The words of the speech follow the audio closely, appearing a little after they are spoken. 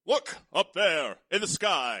Look, up there, in the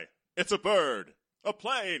sky. It's a bird. A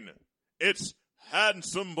plane. It's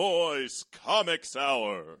Handsome Boys Comics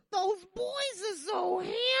Hour. Those boys are so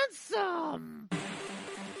handsome.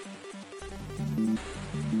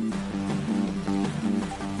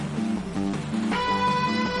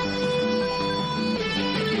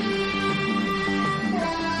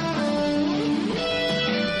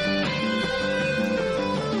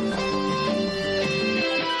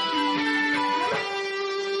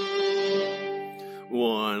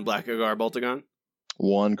 One Black Agar Boltagon.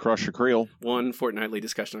 One Crusher Creel. One fortnightly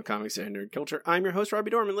discussion of comics and nerd culture. I'm your host,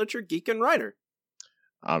 Robbie Dorman, literature geek and writer.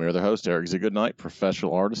 I'm your other host, Eric Goodnight,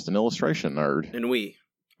 professional artist and illustration nerd. And we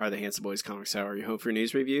are the Handsome Boys Comics Hour, your home for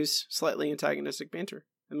news reviews, slightly antagonistic banter,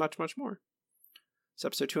 and much, much more. It's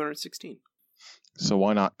episode 216. So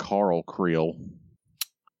why not Carl Creel?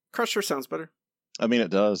 Crusher sounds better. I mean, it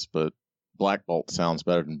does, but Black Bolt sounds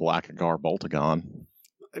better than Black Agar Boltagon.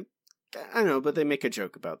 I know, but they make a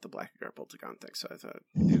joke about the Black Agar Boltagon thing, so I thought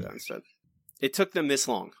I'd do that instead. It took them this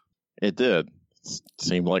long. It did. It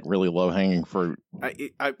seemed like really low-hanging fruit.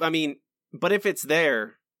 I mean, but if it's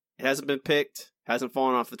there, it hasn't been picked, hasn't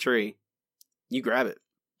fallen off the tree, you grab it.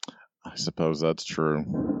 I suppose that's true.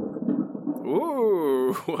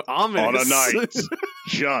 Ooh, ominous. On a night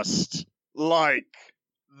just like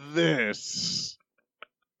this.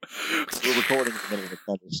 We're recording in the middle of a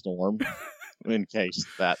thunderstorm. In case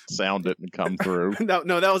that sound didn't come through.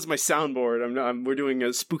 No, that was my soundboard. We're doing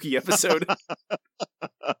a spooky episode.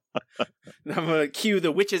 I'm gonna cue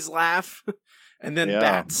the witch's laugh, and then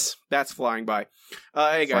bats flying by.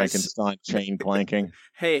 Hey guys, Frankenstein chain clanking.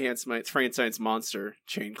 Hey, Handsomites, Frankenstein's monster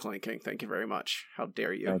chain clanking. Thank you very much. How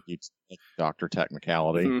dare you? Thank you, Dr.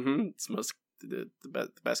 Technicality. Mm-hmm. It's the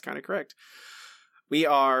best kind of correct. We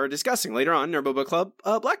are discussing later on in our Book Club,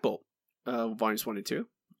 Black Bolt, volumes 1 and 2.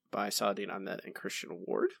 By Saladin Ahmed and Christian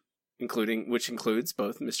Ward, which includes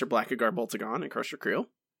both Mr. Black Agar Boltagon and Crusher Creel.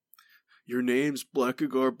 Your name's Black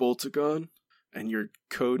Agar Boltagon, and your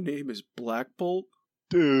code name is Black Bolt?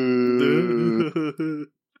 Dude.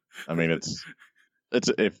 I mean, it's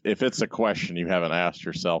if it's a question you haven't asked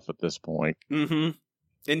yourself at this point. Mm-hmm.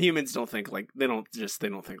 Inhumans don't think like they don't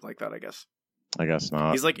think like that, I guess. I guess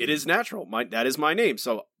not. He's like, it is natural. That is my name,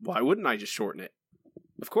 so why wouldn't I just shorten it?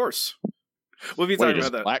 Of course. We'll be talking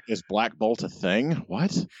about that. Is Black Bolt a thing?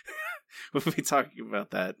 What? We'll be talking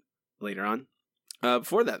about that later on.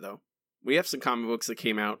 Before that, though, we have some comic books that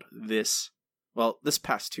came out this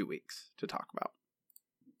past 2 weeks to talk about.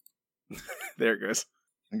 There it goes.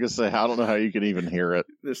 I'm going to say, I don't know how you can even hear it.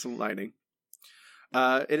 There's some lighting.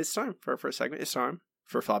 It is time for our first segment. It's time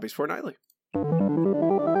for Floppies Fortnightly.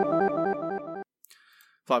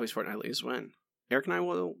 Floppies Fortnightly is when Eric and I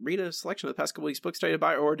will read a selection of the past couple weeks' books, tell you to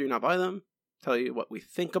buy or do not buy them, tell you what we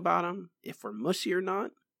think about them, if we're mushy or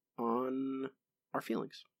not, on our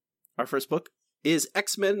feelings. Our first book is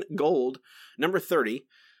X-Men Gold, number 30,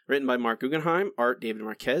 written by Mark Guggenheim, art David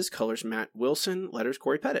Marquez, colors Matt Wilson, letters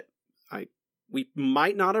Corey Pettit. We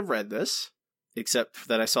might not have read this, except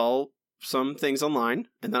that I saw some things online,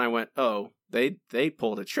 and then I went, oh, they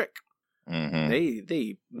pulled a trick.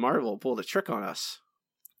 Mm-hmm. Marvel pulled a trick on us.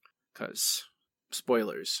 Because,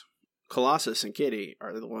 spoilers, Colossus and Kitty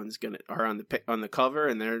are the ones are on the cover,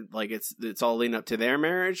 and they're like it's all leading up to their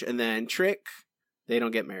marriage, and then Trick, they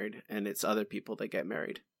don't get married, and it's other people that get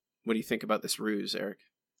married. What do you think about this ruse, Eric?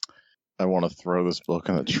 I want to throw this book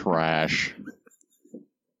in the trash.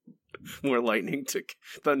 More lightning to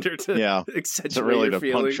thunder to accentuate to really your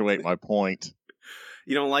feeling. Punctuate my point.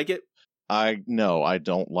 You don't like it? I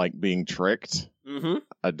don't like being tricked. Mm-hmm.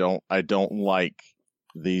 I don't like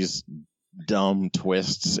these dumb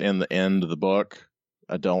twists in the end of the book.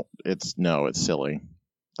 It's silly.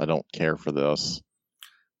 I don't care for this.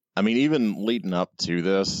 I mean, even leading up to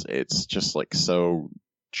this, it's just like so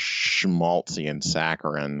schmaltzy and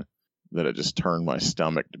saccharine that it just turned my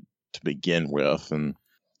stomach to begin with, and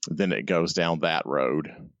then it goes down that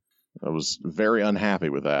road. I was very unhappy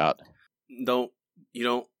with that. How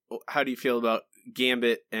do you feel about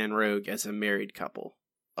Gambit and Rogue as a married couple?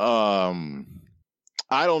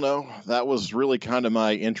 I don't know. That was really kind of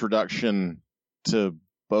my introduction to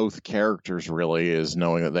both characters, really, is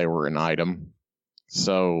knowing that they were an item.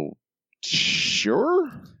 So,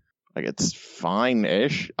 sure. Like, it's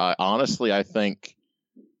fine-ish. Honestly, I think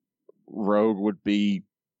Rogue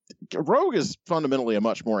is fundamentally a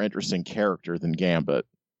much more interesting character than Gambit.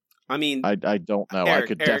 I mean, I don't know. Eric, I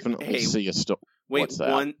could definitely see a story. Wait,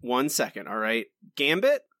 one second, all right?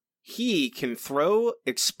 Gambit, he can throw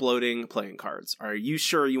exploding playing cards. Are you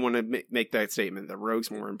sure you want to make that statement that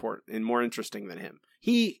Rogue's more important and more interesting than him?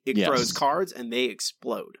 He throws cards and they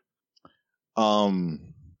explode.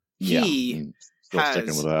 He still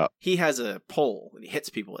sticking with that. He has a pole and he hits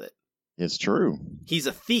people with it. It's true. He's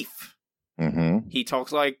a thief. Mm-hmm. He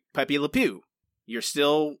talks like Pepe Le Pew. You're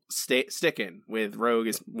still sticking with Rogue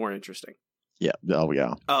is more interesting. Yeah. Oh,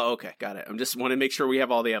 yeah. Oh, okay. Got it. I'm just want to make sure we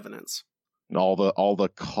have all the evidence. All the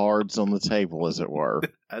cards on the table, as it were.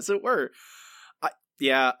 As it were. I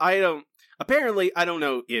don't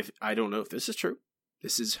know if this is true.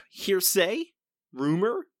 This is hearsay,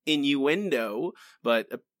 rumor, innuendo, but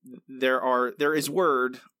there is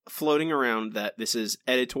word floating around that this is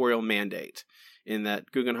editorial mandate, in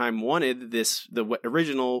that Guggenheim wanted the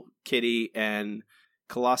original Kitty and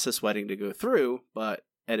Colossus wedding to go through, but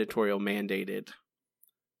editorial mandated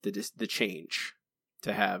the change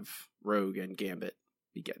to have Rogue and Gambit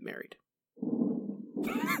get married.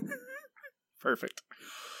 Perfect.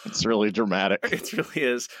 It's really dramatic. It really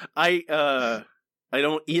is. I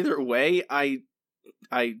don't either way. I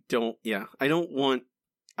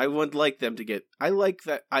would like them to get. I like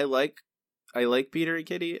Peter and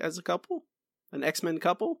Kitty as a couple, an X-Men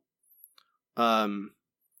couple. I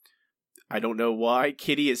don't know why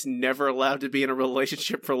Kitty is never allowed to be in a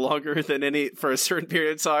relationship for longer than for a certain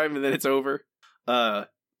period of time, and then it's over.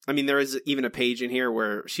 I mean, there is even a page in here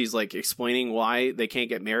where she's like explaining why they can't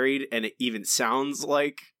get married, and it even sounds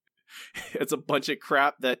like it's a bunch of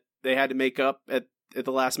crap that they had to make up at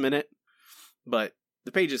the last minute. But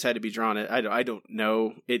the pages had to be drawn. I don't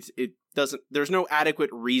know. It doesn't. There's no adequate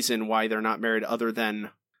reason why they're not married other than,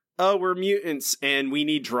 oh, we're mutants and we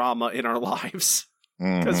need drama in our lives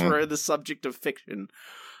because we're the subject of fiction.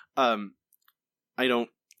 I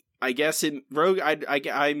guess in Rogue,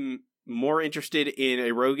 I'm more interested in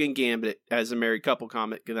a Rogue and Gambit as a married couple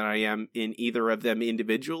comic than I am in either of them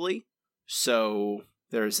individually. So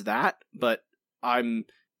there's that, but I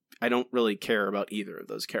don't really care about either of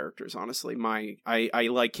those characters, honestly. I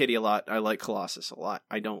like Kitty a lot. I like Colossus a lot.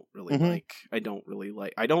 I don't like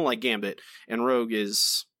Gambit, and Rogue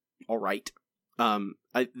is all right.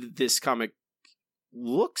 This comic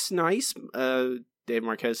looks nice. Dave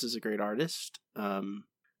Marquez is a great artist.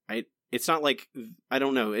 It's not like, I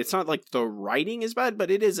don't know. It's not like the writing is bad,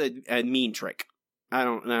 but it is a mean trick. I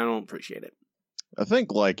don't appreciate it. I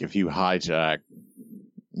think like if you hijack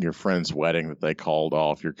your friend's wedding that they called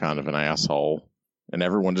off, you're kind of an asshole, and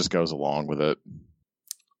everyone just goes along with it.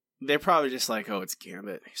 They're probably just like, oh, it's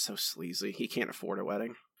Gambit. He's so sleazy. He can't afford a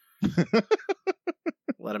wedding.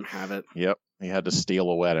 Let him have it. Yep. He had to steal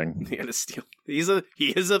a wedding. He had to steal. He is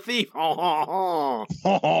a thief. Oh,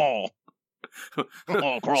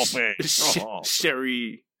 crawfish.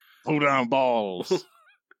 Sherry. Pull down balls.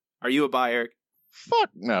 Are you a buyer? Fuck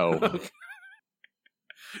no. Okay.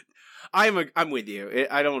 I'm with you.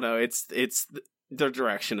 I don't know. It's the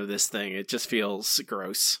direction of this thing. It just feels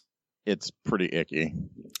gross. It's pretty icky.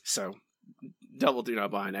 So, double do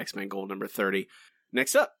not buy an X-Men Gold number 30.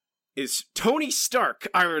 Next up is Tony Stark,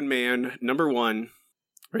 Iron Man, number 1.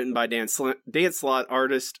 Written by Dan Slott,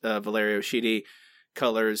 artist Valerio Schiti,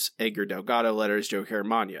 colors Edgar Delgado, letters Joe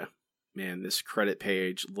Caramagna. Man, this credit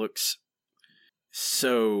page looks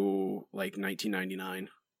so like 1999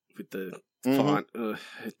 with the font.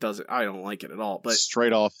 It doesn't. I don't like it at all. But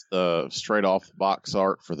straight off the box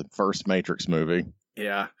art for the first Matrix movie.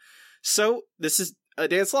 Yeah. So this is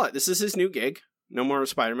Dan Slott. This is his new gig. No more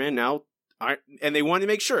Spider-Man now. And they want to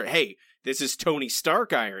make sure. Hey, this is Tony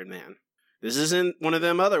Stark Iron Man. This isn't one of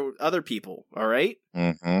them other people. All right.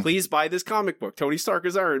 Mm-hmm. Please buy this comic book. Tony Stark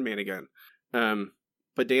is Iron Man again.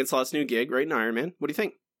 But Dan Slott's new gig, right? In Iron Man. What do you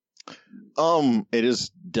think? It is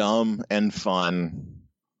dumb and fun.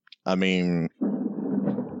 I mean,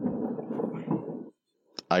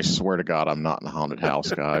 I swear to God, I'm not in a haunted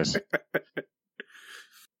house, guys.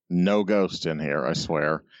 No ghost in here, I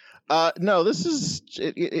swear. No, this is.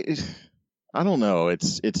 I don't know.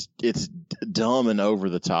 It's dumb and over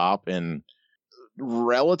the top and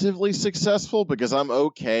relatively successful because I'm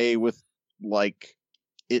okay with like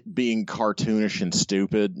it being cartoonish and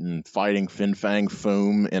stupid and fighting Fin Fang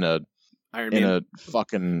Foom in a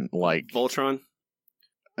fucking like Voltron.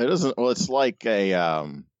 It isn't. Well, it's like a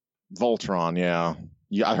Voltron. Yeah.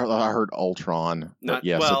 I heard Ultron. But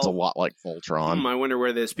yes, it's a lot like Voltron. I wonder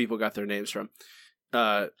where those people got their names from.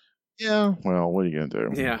 Yeah. Well, what are you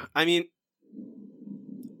gonna do? Yeah. I mean,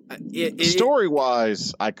 story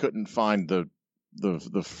wise, I couldn't find the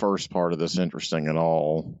first part of this interesting at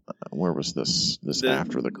all. Where was this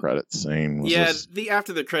after the credit scene? The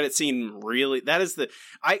after the credit scene really. That is the.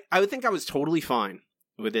 I would think I was totally fine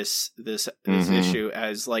with this issue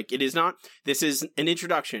as like it is not. This is an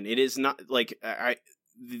introduction. It is not like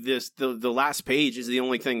the last page is the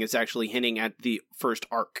only thing that's actually hinting at the first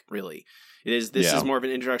arc. Really, This is more of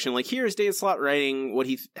an introduction. Like, here's Dan Slott writing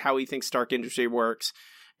how he thinks Stark Industry works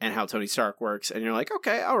and how Tony Stark works. And you're like,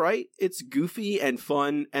 okay, all right. It's goofy and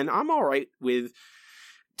fun. And I'm all right with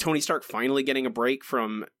Tony Stark finally getting a break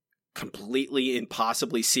from completely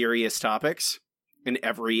impossibly serious topics in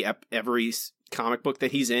every comic book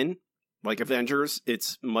that he's in. Like Avengers,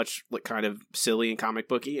 it's much like kind of silly and comic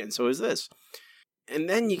booky, and so is this. And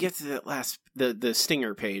then you get to that last, the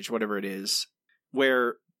stinger page, whatever it is,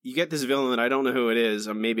 where you get this villain that I don't know who it is.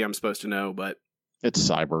 Maybe I'm supposed to know, but It's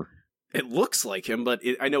Cyber. It looks like him, but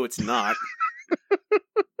I know it's not.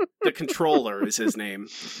 The Controller is his name.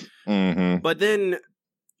 Mm-hmm. But then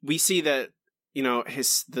we see that, you know,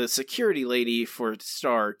 the security lady for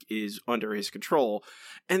Stark is under his control.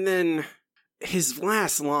 And then his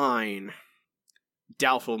last line,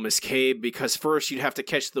 doubtful, Miss Cabe, because first you'd have to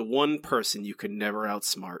catch the one person you could never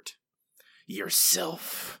outsmart.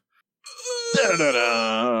 Yourself.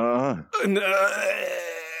 Da-da-da.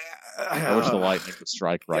 I wish the lightning would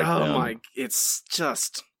strike right then. Oh my! It's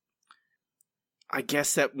just. I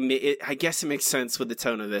guess it makes sense with the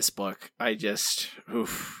tone of this book.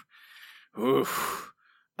 Oof.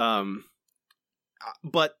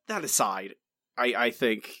 But that aside, I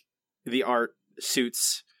think the art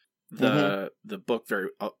suits the book very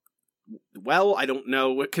well. I don't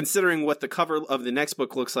know, considering what the cover of the next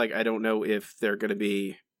book looks like. I don't know if they're going to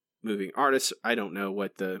be moving artists. I don't know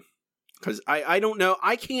because I don't know.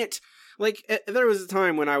 I can't, like, there was a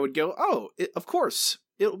time when I would go, of course,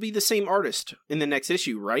 it'll be the same artist in the next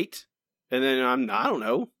issue, right? And then I don't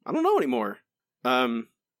know anymore.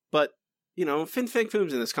 But, you know, Fin Fang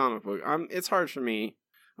Foom's in this comic book. It's hard for me.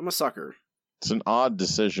 I'm a sucker. It's an odd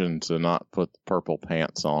decision to not put the purple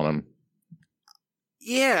pants on him.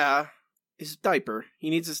 Yeah. His diaper.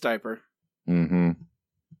 He needs his diaper. Mm-hmm.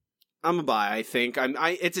 I'm a buy, I think.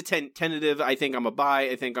 It's a tentative. I think I'm a buy.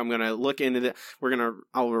 I think I'm going to look into it.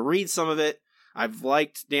 I'll read some of it. I've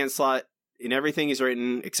liked Dan Slott in everything he's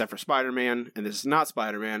written, except for Spider-Man, and this is not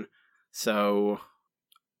Spider-Man. So,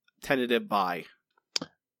 tentative buy.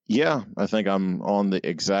 Yeah, I think I'm on the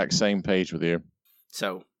exact same page with you.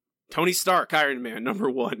 So, Tony Stark, Iron Man,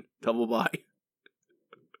 #1, double buy.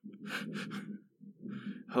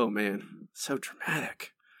 Oh man, so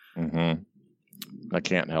dramatic. Mm-hmm. I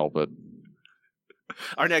can't help it.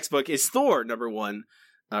 Our next book is Thor, #1,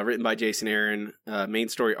 written by Jason Aaron. Main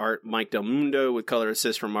story art, Mike Del Mundo, with color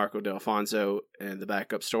assist from Marco D'Alfonso, and the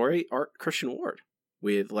backup story art, Christian Ward,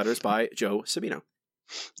 with letters by Joe Sabino.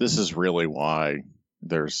 This is really why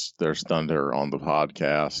there's thunder on the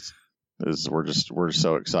podcast. We're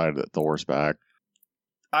so excited that Thor's back.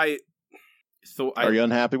 Are you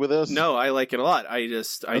unhappy with this? No, I like it a lot. I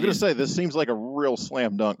was going to say, this seems like a real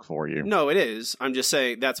slam dunk for you. No, it is. I'm just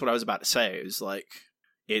saying, that's what I was about to say. Is like,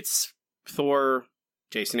 it's Thor,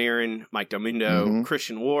 Jason Aaron, Mike Del Mundo,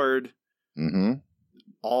 Christian Ward. Mm-hmm.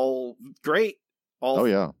 All great.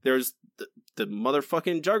 Yeah. There's the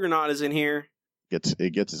motherfucking Juggernaut is in here. He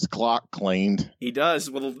gets his clock cleaned. He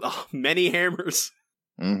does, with many hammers.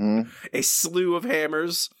 Mm-hmm. A slew of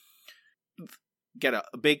hammers. Get a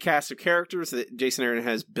big cast of characters that Jason Aaron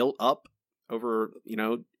has built up over,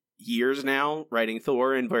 years now, writing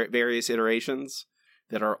Thor in various iterations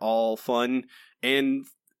that are all fun. And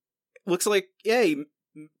looks like,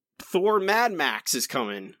 Thor Mad Max is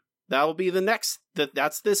coming. That'll be the next,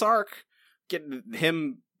 that's this arc. Getting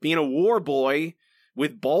him being a war boy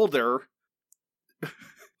with Balder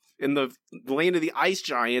in the land of the ice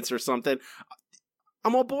giants or something.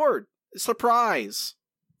 I'm on board. Surprise.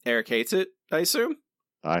 Eric hates it, I assume?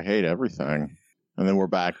 I hate everything. And then we're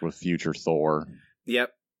back with future Thor.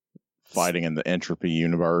 Yep. Fighting in the Entropy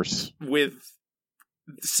universe. With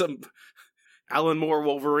some Alan Moore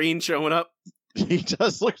Wolverine showing up. He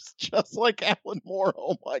does look just like Alan Moore.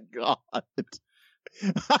 Oh my god.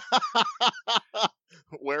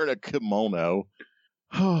 Wearing a kimono.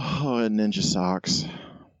 Oh, and ninja socks.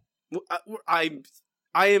 I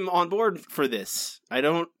am on board for this.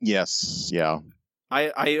 Yes, yeah.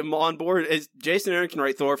 I am on board. Jason Aaron can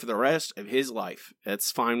write Thor for the rest of his life.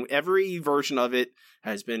 That's fine. Every version of it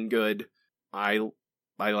has been good. I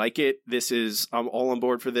like it. I'm all on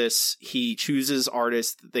board for this. He chooses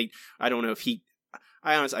artists. I don't know if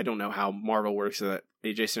I don't know how Marvel works. That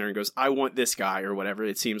Jason Aaron goes, I want this guy or whatever.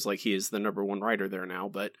 It seems like he is the #1 writer there now.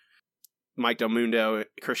 But Mike Del Mundo,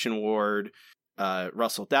 Christian Ward,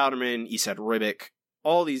 Russell Dowderman, Esad Ribic,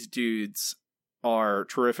 all these dudes are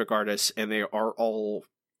terrific artists, and they are all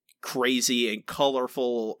crazy and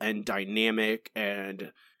colorful and dynamic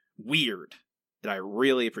and weird. And I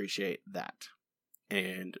really appreciate that.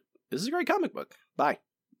 And this is a great comic book. Bye.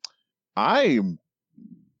 I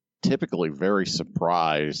typically very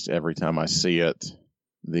surprised every time I see it.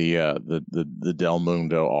 The Del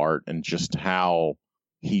Mundo art and just how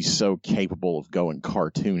he's so capable of going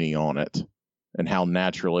cartoony on it and how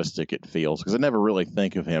naturalistic it feels. Because I never really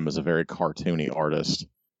think of him as a very cartoony artist.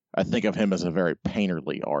 I think of him as a very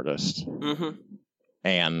painterly artist. Mm-hmm.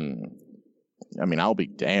 And I mean, I'll be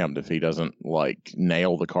damned if he doesn't like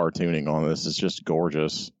nail the cartooning on this. It's just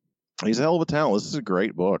gorgeous. He's a hell of a talent. This is a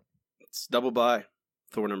great book. It's double by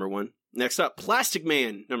Thor #1. Next up, Plastic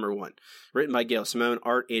Man #1. Written by Gail Simone,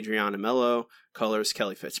 art Adriana Mello, colors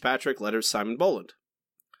Kelly Fitzpatrick, letters Simon Boland.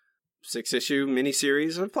 6-issue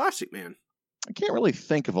miniseries of Plastic Man. I can't really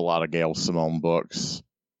think of a lot of Gail Simone books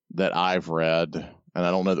that I've read, and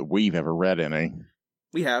I don't know that we've ever read any.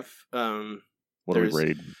 We have. What do we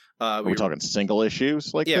read? Are we talking single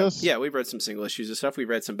issues like this? Yeah, we've read some single issues of stuff. We've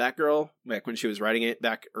read some Batgirl back when she was writing it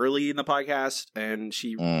back early in the podcast, and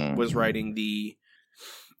she was writing the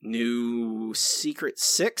new Secret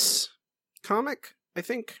Six comic, I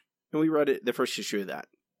think. And we read it, the first issue of that.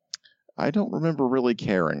 I don't remember really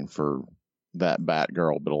caring for that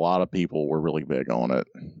Batgirl, but a lot of people were really big on it.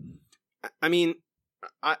 I mean,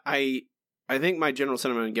 I think my general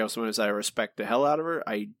sentiment on Gail Simone is I respect the hell out of her.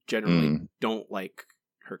 I generally don't like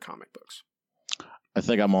her comic books. I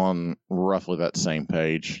think I'm on roughly that same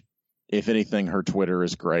page. If anything, her Twitter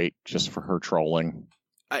is great just for her trolling.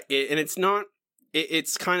 And it's not...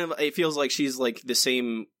 It's kind of... It feels like she's like the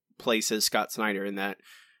same place as Scott Snyder in that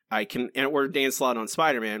I can... Or Dan Slott on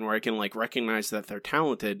Spider-Man, where I can like recognize that they're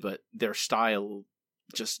talented, but their style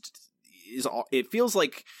just is... It feels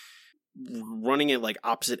like running at like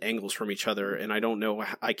opposite angles from each other, and I don't know...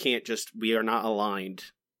 I can't just... We are not aligned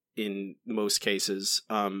in most cases.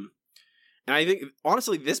 And I think,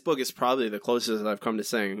 honestly, this book is probably the closest that I've come to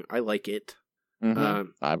saying I like it. Mm-hmm.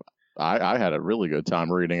 I had a really good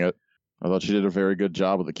time reading it. I thought she did a very good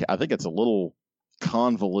job with the... I think it's a little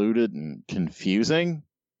convoluted and confusing.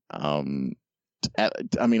 I mean,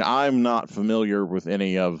 I'm not familiar with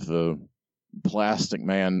any of the Plastic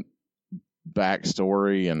Man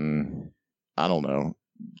backstory, and I don't know.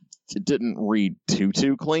 It didn't read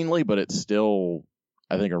too cleanly, but it's still,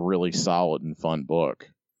 I think, a really solid and fun book.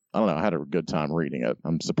 I don't know. I had a good time reading it.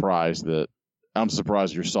 I'm surprised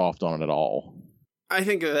you're soft on it at all. I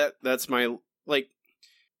think that's my, like,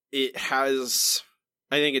 it has,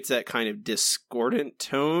 I think it's that kind of discordant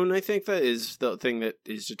tone. I think that is the thing that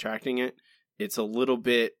is detracting it. It's a little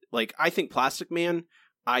bit, like, I think Plastic Man,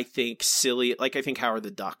 I think silly, like, I think Howard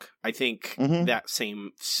the Duck. I think that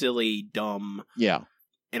same silly, dumb. Yeah.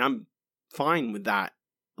 And I'm fine with that,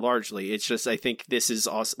 largely. It's just, I think this is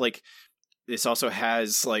also, like, this also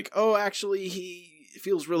has, like, oh, actually, he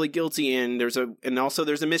feels really guilty, and also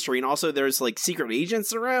there's a mystery, and also there's, like, secret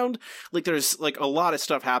agents around. Like, there's, like, a lot of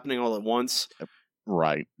stuff happening all at once.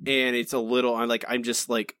 Right. And it's a little, I'm just,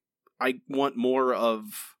 like, I want more of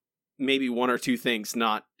maybe one or two things,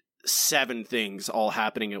 not 7 things all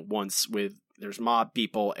happening at once with, there's mob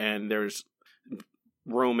people, and there's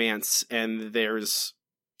romance, and there's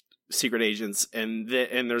secret agents, and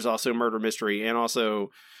there's also murder mystery, and also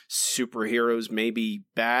superheroes may be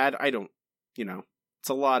bad. I don't, it's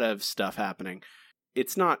a lot of stuff happening.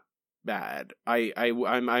 It's not bad. I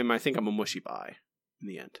think I'm a mushy buy in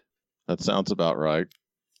the end. That sounds about right.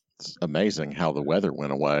 It's amazing how the weather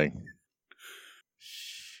went away.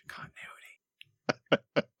 Continuity.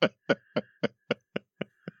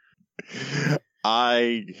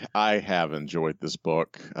 I have enjoyed this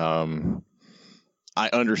book. I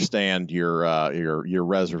understand your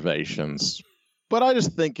reservations, but I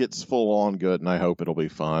just think it's full on good, and I hope it'll be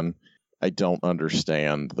fun. I don't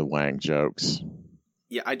understand the Wang jokes.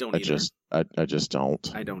 Yeah, I don't either. I just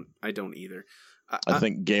don't. I don't either. I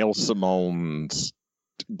think Gail Simone's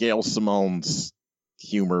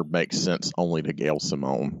humor makes sense only to Gail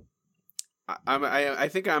Simone. I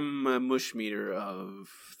think I'm a mush meter of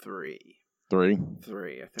 3. 3?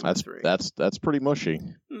 3. I think that's 3. That's pretty mushy.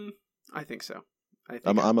 I think so.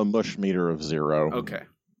 I'm a mush meter of 0. Okay,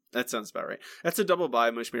 that sounds about right. That's a double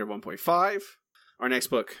buy, mush meter 1.5. Our next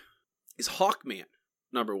book is Hawkman,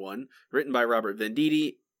 #1, written by Robert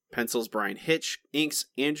Venditti, pencils Brian Hitch, inks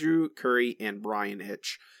Andrew Curry and Brian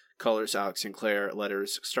Hitch, colors Alex Sinclair,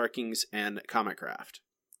 letters Starkings and Comic Craft.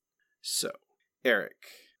 So, Eric,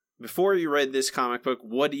 before you read this comic book,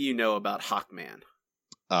 what do you know about Hawkman?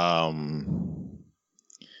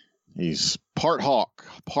 He's part hawk,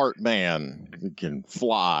 part man. He can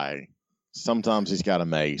fly. Sometimes he's got a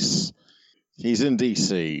mace. He's in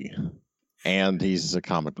DC, and he's a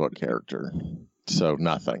comic book character. So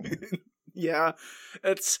nothing. Yeah,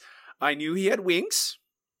 I knew he had wings.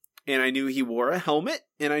 and I knew he wore a helmet,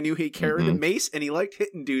 and I knew he carried a mace, and he liked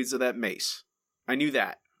hitting dudes with that mace. I knew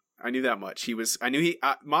that. I knew that much. This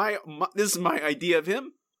is my idea of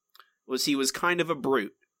him, was he was kind of a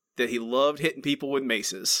brute, that he loved hitting people with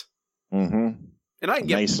maces. Mm-hmm. And I can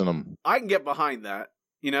Macing them. I can get behind that,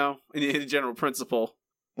 in the general principle.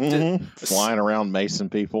 Mm-hmm. Flying around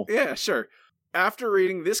macing people. Yeah, sure. After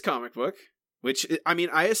reading this comic book, which, I mean,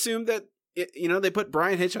 I assume that, they put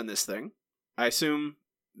Brian Hitch on this thing. I assume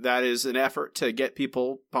that is an effort to get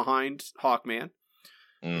people behind Hawkman,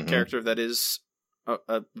 a character that is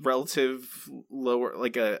a relative lower,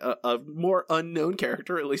 like a more unknown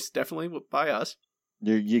character, at least definitely by us.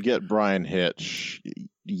 You get Brian Hitch,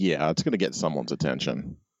 yeah, it's going to get someone's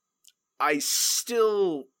attention. I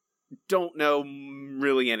still don't know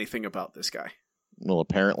really anything about this guy. Well,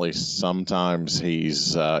 apparently sometimes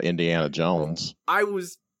he's Indiana Jones. I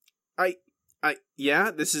had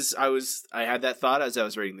that thought as I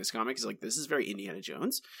was reading this comic. It's like, this is very Indiana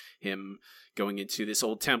Jones. Him going into this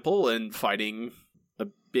old temple and fighting a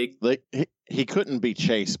big... He couldn't be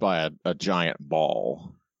chased by a giant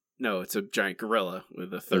ball. No, it's a giant gorilla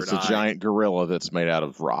with a third eye. It's a giant gorilla that's made out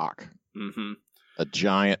of rock. Mm-hmm. A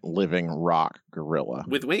giant living rock gorilla.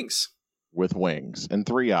 With wings. With wings and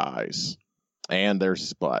 3 eyes. And there's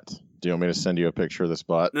his butt. Do you want me to send you a picture of this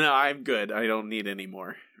butt? No, I'm good. I don't need any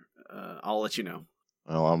more. I'll let you know.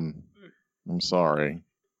 Well, I'm sorry.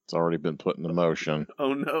 It's already been put into motion.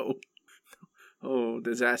 Oh no. Oh,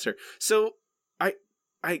 disaster. So I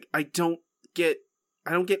don't get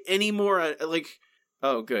any more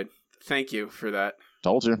oh, good. Thank you for that.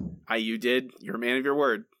 Told you. You did. You're a man of your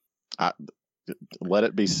word. Let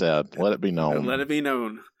it be said. Let it be known. Let it be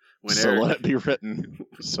known. Let it be written.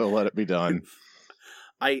 So let it be done.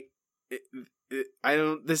 I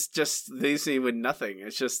don't. This just leaves me with nothing.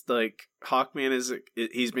 It's just like Hawkman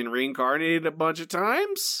he's been reincarnated a bunch of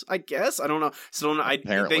times. I guess I don't know. So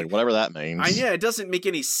apparently, whatever that means. Yeah, it doesn't make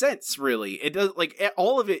any sense really. It does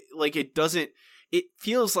all of it. It doesn't. It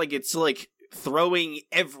feels like it's like throwing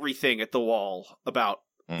everything at the wall about.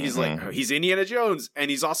 He's like, he's Indiana Jones, and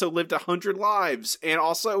he's also lived 100 lives, and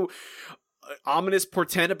also ominous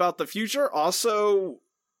portent about the future. Also,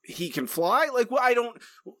 he can fly. I don't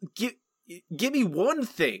give me one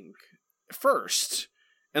thing first,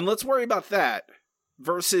 and let's worry about that.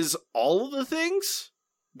 Versus all of the things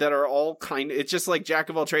that are all kind of, it's just like jack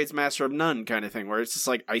of all trades, master of none kind of thing. Where it's just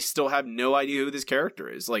like I still have no idea who this character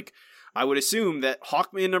is. Like I would assume that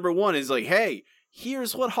Hawkman #1 is like, hey,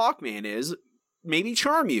 here's what Hawkman is. Maybe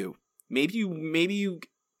charm you. Maybe you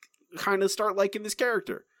kind of start liking this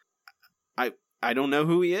character. I don't know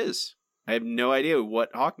who he is. I have no idea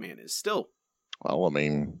what Hawkman is still. Well, I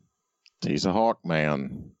mean, he's a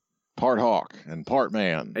Hawkman. Part hawk and part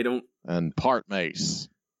man. And part mace.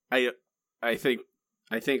 I think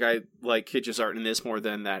I like Hitch's art in this more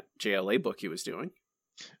than that JLA book he was doing.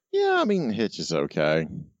 Yeah, I mean, Hitch is okay.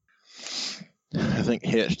 I think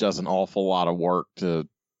Hitch does an awful lot of work to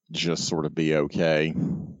just sort of be okay.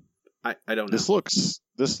 I don't know. This looks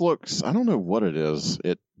I don't know what it is.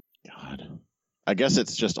 God. I guess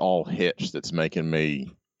it's just all Hitch that's making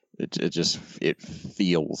me it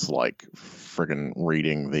feels like friggin'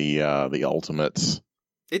 reading the Ultimates.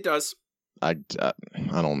 It does. I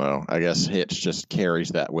don't know. I guess Hitch just carries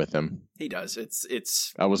that with him. He does.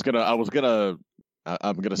 It's I'm gonna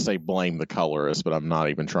say blame the colorist, but I'm not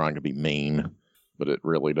even trying to be mean. But it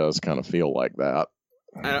really does kind of feel like that.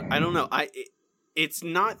 I don't know. It's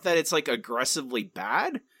not that it's like aggressively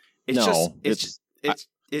bad. It's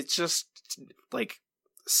just like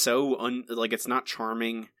so like it's not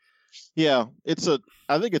charming. Yeah,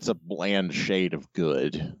 I think it's a bland shade of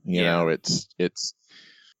good. You know, it's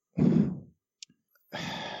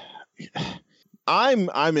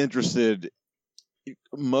I'm interested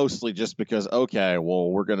mostly just because, okay,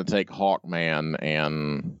 well, we're going to take Hawkman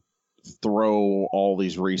and throw all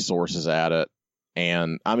these resources at it.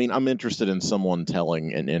 And I mean, I'm interested in someone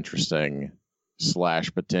telling an interesting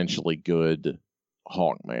 / potentially good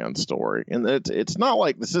Hawkman story. And it's not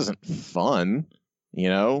like this isn't fun, you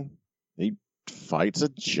know? He fights a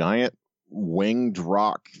giant winged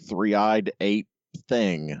rock 3-eyed ape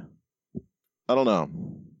thing. I don't know.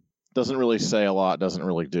 Doesn't really say a lot, doesn't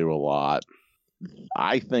really do a lot.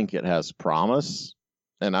 I think it has promise.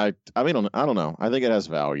 And I mean, I don't know. I think it has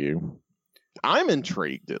value. I'm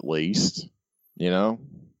intrigued, at least. You know?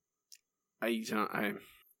 I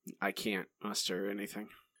can't muster anything.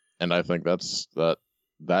 And I think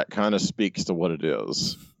that kind of speaks to what it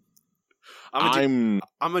is. I'm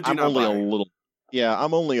only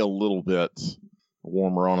a little bit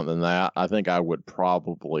warmer on it than that. I think I would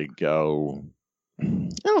probably go, I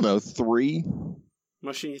don't know, 3.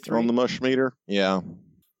 Mushy 3? On the mush meter? Yeah.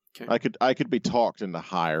 Okay. I could be talked into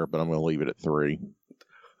higher, but I'm going to leave it at 3.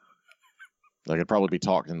 I could probably be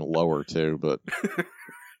talked into lower too, but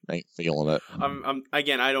I ain't feeling it.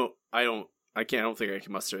 Again, I don't think I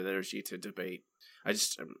can muster the energy to debate.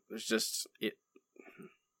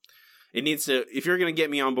 It needs to, if you're going to get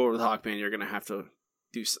me on board with Hawkman, you're going to have to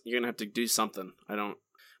do something. Do something.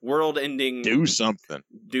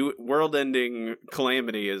 World-ending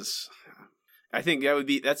calamity is, I think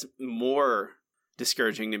that's more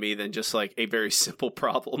discouraging to me than just like a very simple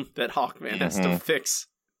problem that Hawkman has to fix.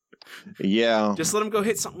 Yeah. Just let him go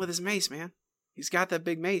hit something with his mace, man. He's got that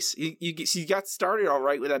big mace. You got started all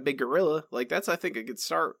right with that big gorilla. Like, that's, I think, a good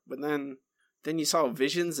start. But then you saw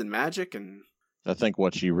visions and magic, and I think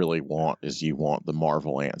what you really want is you want the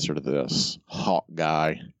Marvel answer to this. Hawk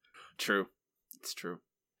guy. True. It's true.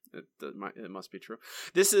 It must be true.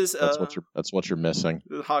 This is that's what you're missing.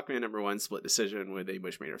 The Hawkman #1 split decision with a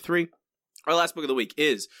Bushmaker 3. Our last book of the week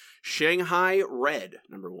is Shanghai Red,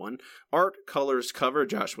 #1. Art, colors, cover,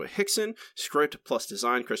 Joshua Hickson. Script plus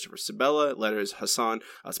design, Christopher Sabella. Letters, Hassan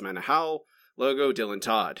Asmanahal. Logo, Dylan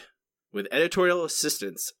Todd. With editorial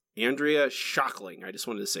assistance, Andrea Schockling. I just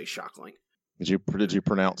wanted to say Schockling. Did you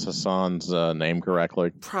pronounce Hassan's name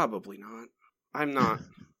correctly? Probably not. I'm not.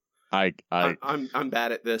 I'm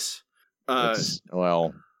bad at this.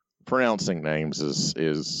 Pronouncing names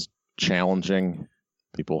is challenging.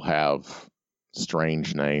 People have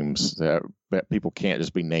strange names that people can't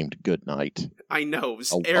just be named Goodnight. I know.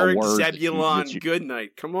 Eric Zebulon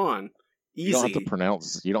Goodnight. Come on. Easy. You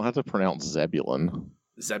don't have to pronounce Zebulon.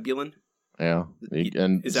 Zebulon? Yeah.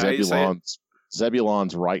 And is that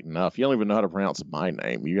Zebulon's right enough. You don't even know how to pronounce my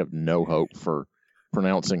name. You have no hope for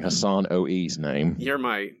pronouncing Hassan OE's name. You're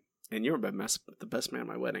the best man at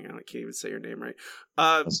my wedding. I can't even say your name right.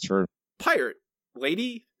 That's true.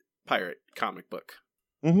 Lady Pirate comic book.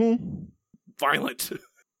 Mm-hmm. Violent.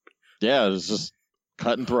 Yeah, it's just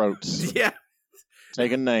cutting throats. Yeah.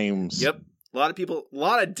 Taking names. Yep. A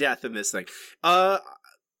lot of death in this thing. A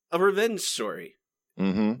revenge story.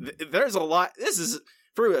 Mm-hmm. There's a lot. This is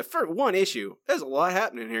for one issue. There's a lot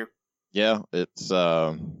happening here. Yeah, it's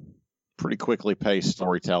pretty quickly paced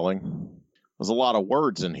storytelling. There's a lot of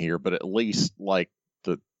words in here, but at least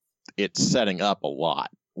it's setting up a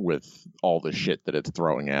lot with all the shit that it's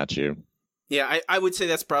throwing at you. Yeah, I would say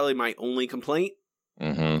that's probably my only complaint.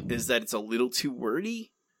 Mm-hmm. Is that it's a little too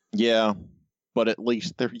wordy. Yeah, but at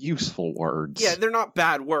least they're useful words. Yeah, they're not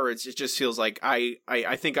bad words. It just feels like I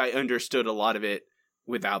think I understood a lot of it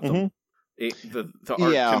without them. The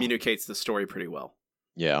art communicates the story pretty well.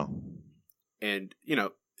 Yeah. And,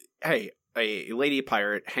 hey, a lady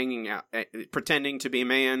pirate hanging out, pretending to be a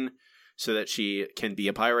man so that she can be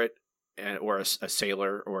a pirate or a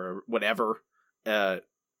sailor or whatever,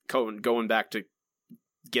 going back to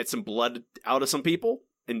get some blood out of some people,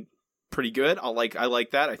 and pretty good. I like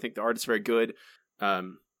that. I think the art is very good.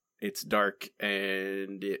 It's dark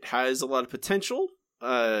and it has a lot of potential.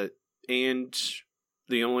 And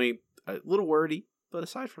the only a little wordy, but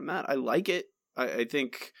aside from that, I like it. I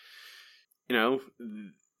think,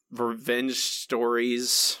 revenge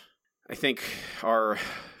stories, I think, are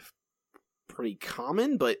pretty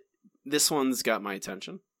common, but this one's got my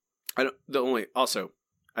attention. I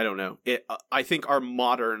don't know. I think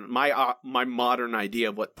my modern idea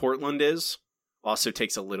of what Portland is also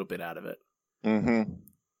takes a little bit out of it. Mm-hmm.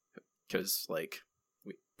 Because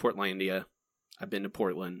Portlandia, I've been to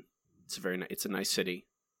Portland. It's a nice city.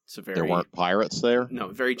 There weren't pirates there? No,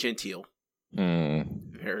 very genteel.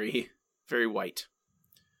 Very, very white.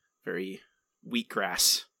 Very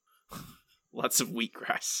wheatgrass. Lots of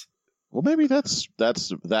wheatgrass. Well, maybe that's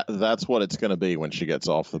what it's going to be when she gets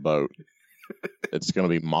off the boat. It's going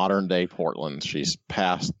to be modern day Portland. She's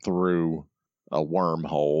passed through a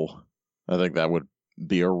wormhole. I think that would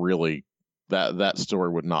be that story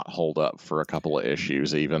would not hold up for a couple of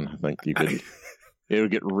issues even. I think it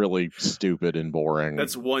would get really stupid and boring.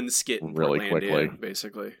 That's one skit in really Portlandia, quickly.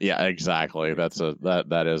 Basically. Yeah, exactly.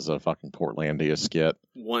 That is a fucking Portlandia skit.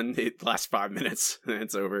 It lasts 5 minutes and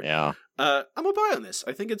it's over. Yeah. I'm a buy on this.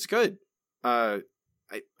 I think it's good. I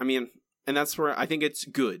mean, and that's where I think it's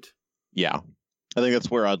good. Yeah. I think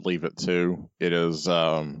that's where I'd leave it too. It is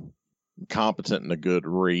competent and a good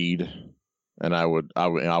read, and I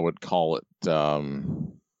would call it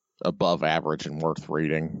above average and worth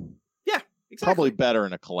reading. Yeah, exactly. Probably better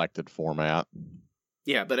in a collected format.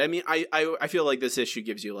 Yeah, but I mean, I feel like this issue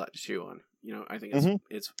gives you a lot to chew on. I think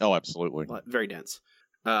it's absolutely very dense.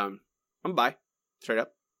 I'm a buy straight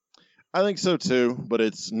up. I think so too, but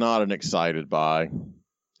it's not an excited buy.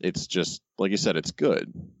 It's just like you said, it's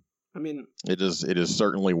good. I mean, It is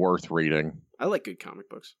certainly worth reading. I like good comic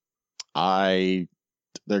books.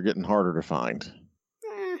 They're getting harder to find.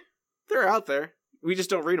 They're out there. We just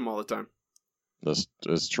don't read them all the time. This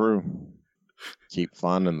is true. Keep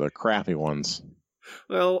finding the crappy ones.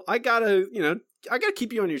 Well, I gotta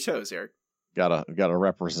keep you on your toes, Eric. Gotta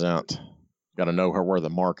represent. Gotta know where the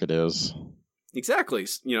market is. Exactly.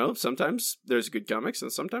 Sometimes there's good comics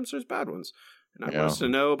and sometimes there's bad ones. And I want us to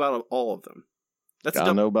know about all of them.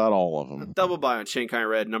 Gotta know about all of them. Double buy on Shanghai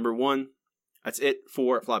Red, #1. That's it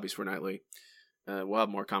for Floppies Fortnightly. We'll have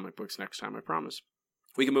more comic books next time, I promise.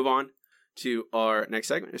 We can move on to our next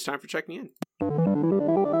segment. It's time for Checking In.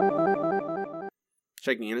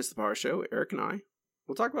 Checking In is the power show. Eric and I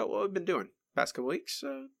will talk about what we've been doing past couple weeks.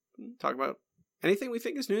 Talk about anything we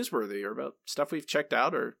think is newsworthy or about stuff we've checked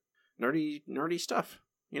out or nerdy stuff.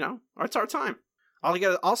 It's our time.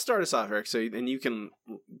 I'll start us off, Eric, and you can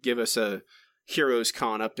give us a Heroes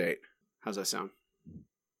Con update. How's that sound?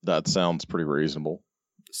 That sounds pretty reasonable.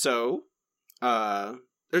 So,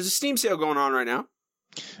 there's a Steam sale going on right now.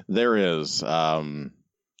 There is.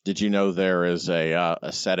 Did you know there is a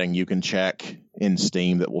setting you can check in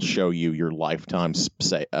Steam that will show you your lifetime,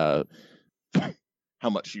 how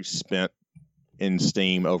much you spent in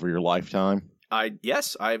Steam over your lifetime?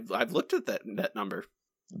 Yes, I've looked at that number.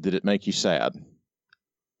 Did it make you sad?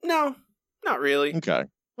 No, not really. Okay,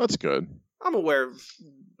 that's good. I'm aware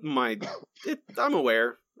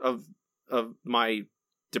of my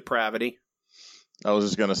depravity. I was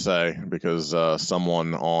just gonna say because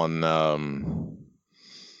someone on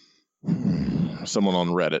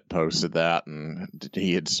Reddit posted that, and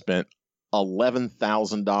he had spent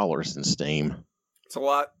 $11,000 in Steam. It's a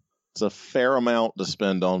lot. It's a fair amount to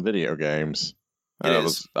spend on video games. It I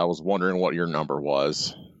is. was wondering what your number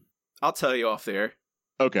was. I'll tell you off there.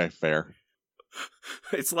 Okay, fair.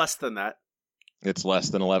 It's less than that. It's less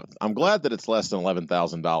than 11. I'm glad that it's less than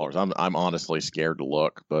 $11,000. I'm honestly scared to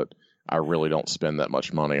look, but I really don't spend that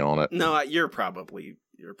much money on it. No, you're probably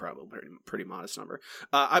pretty modest number.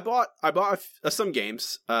 I bought some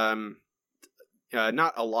games. Not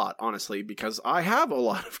a lot, honestly, because I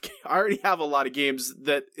already have a lot of games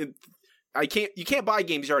that you can't buy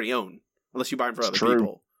games you already own unless you buy them for other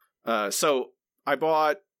people. So I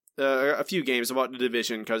bought a few games. I bought The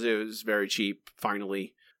Division because it was very cheap.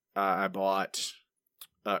 Finally, I bought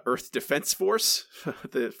Earth Defense Force,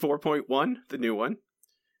 the 4.1, the new one,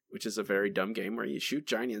 which is a very dumb game where you shoot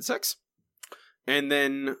giant insects. And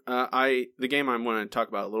then the game I want to talk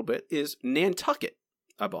about a little bit is Nantucket.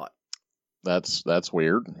 I bought. That's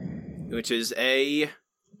weird. Which is a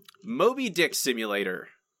Moby Dick simulator.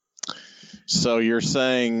 So you're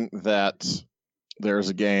saying that there's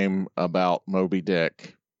a game about Moby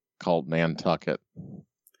Dick called Nantucket.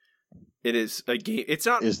 It is a game. It's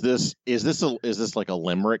not. Is this like a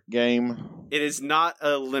limerick game? It is not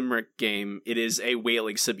a limerick game. It is a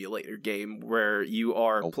whaling simulator game where you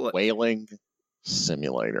are whaling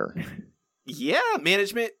simulator. Yeah,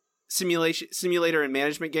 management simulator and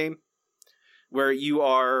management game where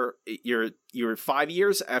you're 5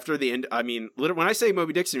 years after the end. I mean, when I say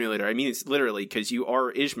Moby Dick simulator, I mean it's literally because you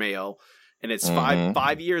are Ishmael, and it's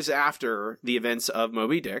 5 years after the events of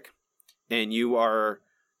Moby Dick, and you are.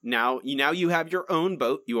 Now you have your own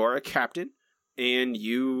boat. You are a captain, and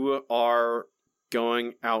you are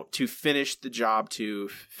going out to finish the job to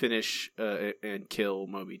finish and kill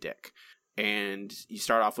Moby Dick. And you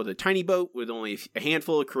start off with a tiny boat with only a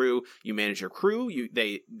handful of crew. You manage your crew.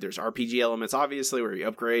 There's RPG elements, obviously, where you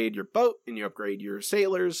upgrade your boat and you upgrade your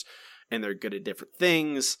sailors, and they're good at different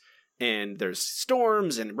things. And there's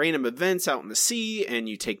storms and random events out in the sea, and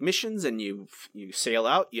you take missions, and you sail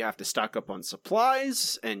out. You have to stock up on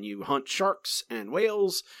supplies, and you hunt sharks and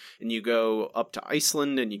whales, and you go up to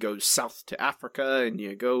Iceland, and you go south to Africa, and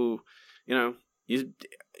you go,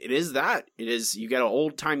 it is, you get an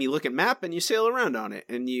old-timey looking map, and you sail around on it,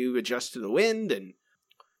 and you adjust to the wind, and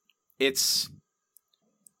if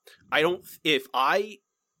I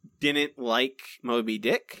didn't like Moby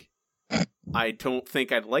Dick, I don't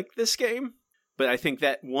think I'd like this game, but I think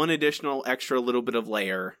that one additional extra little bit of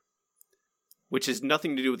layer, which has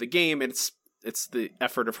nothing to do with the game, and it's the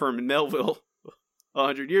effort of Herman Melville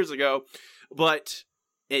 100 years ago, but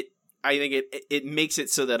I think it makes it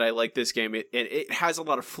so that I like this game. It has a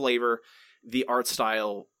lot of flavor, the art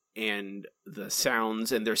style and the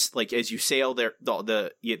sounds, and there's like as you sail there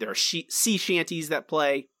are sea shanties that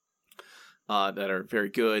play that are very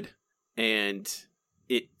good, and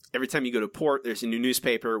every time you go to port, there's a new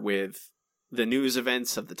newspaper with the news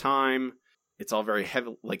events of the time. It's all very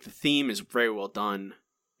heavy. Like, the theme is very well done.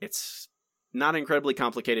 It's not an incredibly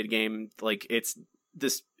complicated game. Like,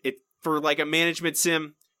 for like a management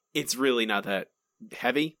sim, it's really not that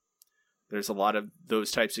heavy. There's a lot of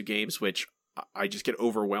those types of games which I just get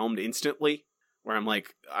overwhelmed instantly, where I'm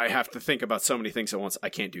like, I have to think about so many things at once. I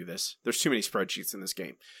can't do this. There's too many spreadsheets in this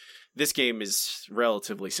game. This game is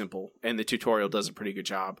relatively simple, and the tutorial does a pretty good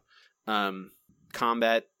job.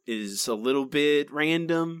 Combat is a little bit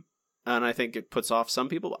random, and I think it puts off some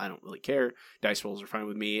people. I don't really care. Dice rolls are fine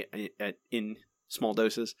with me in small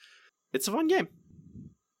doses. It's a fun game.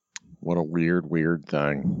 What a weird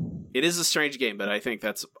thing. It is a strange game, but I think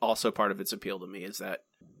that's also part of its appeal to me, is that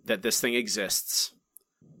this thing exists.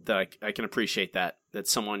 That I can appreciate that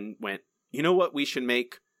someone went, you know what, we should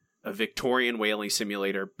make a Victorian whaling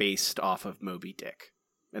simulator based off of Moby Dick.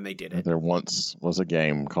 And they did it. There once was a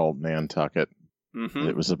game called Nantucket. Mm-hmm.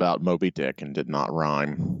 It was about Moby Dick and did not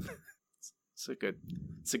rhyme. It's a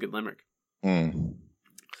good limerick. I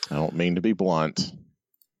don't mean to be blunt,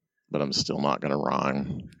 but I'm still not going to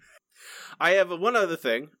rhyme. I have one other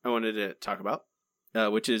thing I wanted to talk about,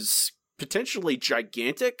 which is potentially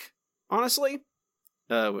gigantic, honestly.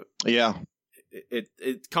 Yeah.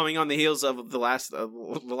 It coming on the heels of the last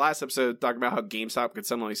episode talking about how GameStop could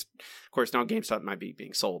suddenly, of course now GameStop might be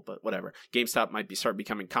being sold, but whatever. GameStop might start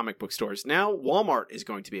becoming comic book stores. Now Walmart is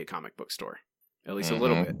going to be a comic book store, at least a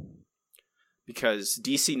little bit, because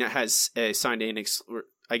DC has signed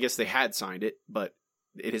I guess they had signed it, but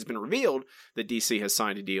it has been revealed that DC has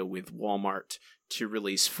signed a deal with Walmart to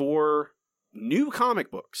release 4 new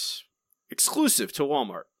comic books exclusive to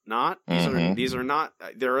Walmart. These are not.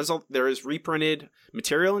 There is reprinted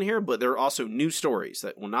material in here, but there are also new stories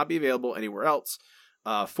that will not be available anywhere else.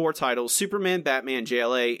 4 titles: Superman, Batman,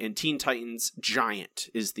 JLA, and Teen Titans Giant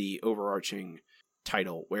is the overarching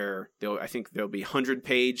title. Where I think there'll be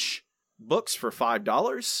 100-page books for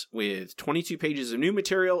 $5 with 22 pages of new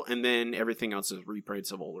material, and then everything else is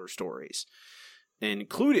reprints of older stories,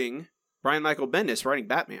 including Brian Michael Bendis writing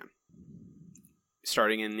Batman.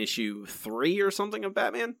 Starting in issue 3 or something of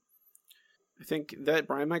Batman. I think that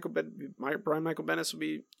Brian Michael Bendis will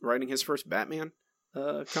be writing his first Batman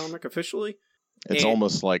comic officially. It's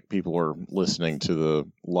almost like people are listening to the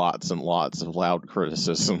lots and lots of loud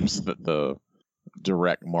criticisms that the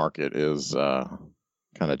direct market is kind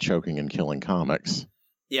of choking and killing comics.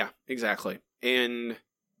 Yeah, exactly. And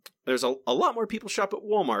there's a lot more people shop at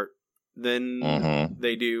Walmart than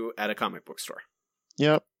they do at a comic book store.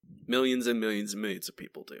 Yep. Millions and millions and millions of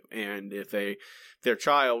people do. And if their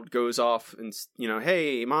child goes off and,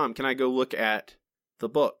 hey, Mom, can I go look at the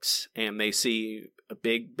books? And they see a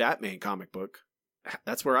big Batman comic book.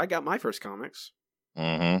 That's where I got my first comics.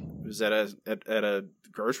 It was at a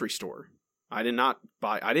grocery store. I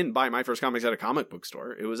didn't buy my first comics at a comic book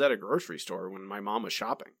store. It was at a grocery store when my mom was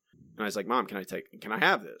shopping. And I was like, Mom, can I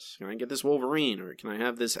have this? Can I get this Wolverine, or can I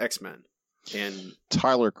have this X-Men? And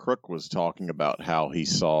Tyler Crook was talking about how he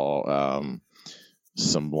saw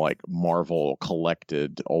some like Marvel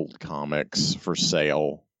collected old comics for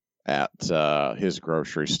sale at his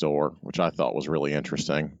grocery store, which I thought was really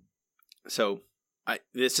interesting. So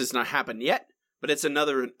this has not happened yet, but it's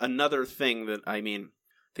another thing that, I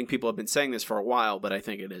think people have been saying this for a while, but I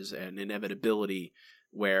think it is an inevitability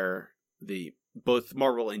where both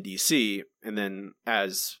Marvel and DC, and then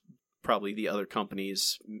as probably the other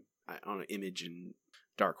companies on Image and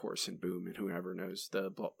Dark Horse and Boom and whoever knows the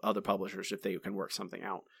other publishers, if they can work something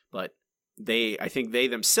out. But I think they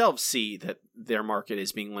themselves see that their market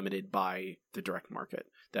is being limited by the direct market,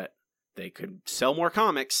 that they could sell more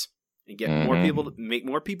comics and get more people, make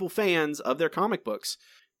more people fans of their comic books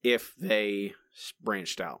if they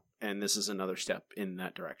branched out. And this is another step in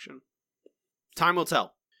that direction. Time will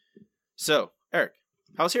tell. So, Eric,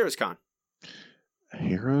 how's Heroes Con?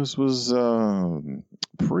 Heroes was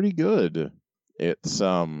pretty good. It's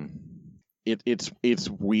it's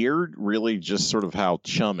weird, really, just sort of how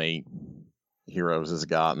chummy Heroes has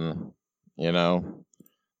gotten.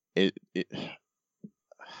 It's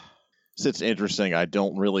interesting. I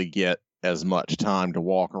don't really get as much time to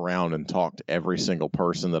walk around and talk to every single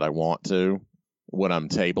person that I want to when I'm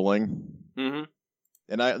tabling. And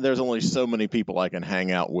there's only so many people I can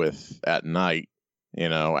hang out with at night,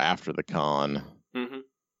 after the con.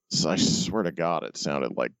 So I swear to God, it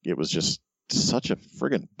sounded like it was just such a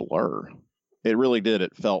friggin' blur. It really did.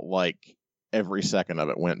 It felt like every second of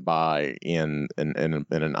it went by in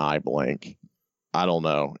an eye blink. I don't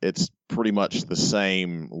know. It's pretty much the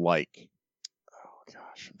same, like, oh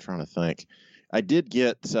gosh, I'm trying to think. I did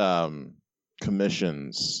get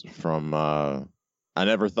commissions from, I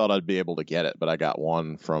never thought I'd be able to get it, but I got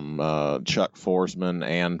one from Chuck Forsman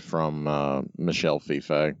and from Michelle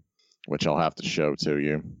Fife, which I'll have to show to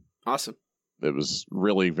you. Awesome. It was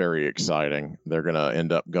really very exciting. They're going to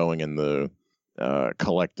end up going in the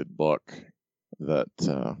collected book that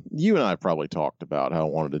you and I probably talked about how I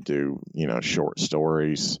wanted to do, short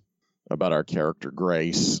stories about our character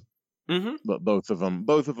Grace. Mm-hmm. But both of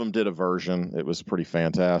them did a version. It was pretty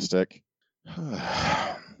fantastic.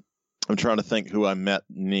 I'm trying to think who I met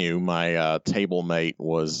new. My table mate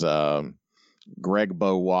was Greg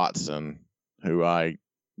Bo Watson, who I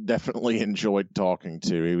definitely enjoyed talking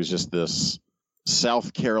to. He was just this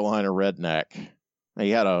South Carolina redneck. He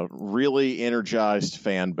had a really energized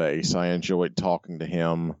fan base. I enjoyed talking to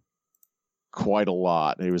him quite a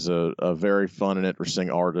lot. He was a very fun and interesting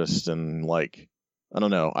artist, and I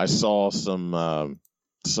don't know, I saw some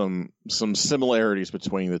similarities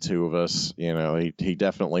between the two of us. He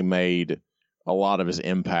definitely made a lot of his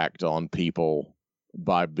impact on people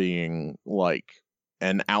by being like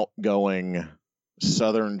an outgoing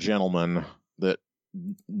Southern gentleman that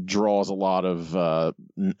draws a lot of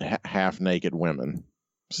half-naked women.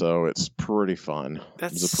 So it's pretty fun.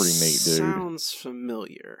 He's a pretty neat dude. Sounds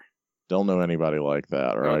familiar. Don't know anybody like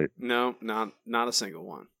that, right? No, not a single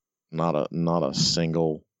one. Not a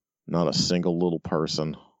single little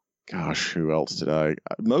person. Gosh, who else did I?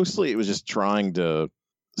 Mostly it was just trying to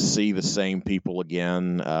see the same people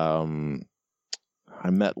again. I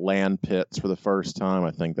met Land Pitts for the first time.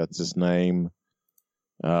 I think that's his name.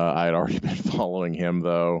 I had already been following him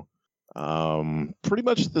though. Pretty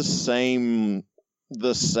much the same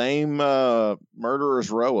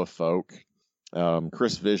Murderer's Row of folk.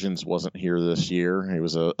 Chris Visions wasn't here this year. He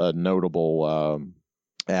was a notable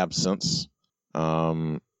absence.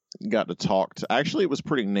 Got to talk to. Actually, it was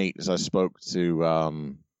pretty neat as I spoke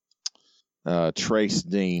to Trace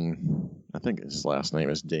Dean. I think his last name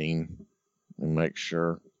is Dean. Let me make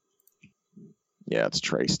sure. Yeah, it's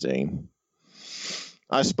Trace Dean.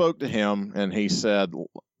 I spoke to him, and he said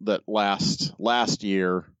that last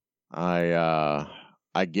year I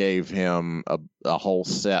gave him a whole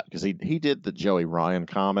set because he did the Joey Ryan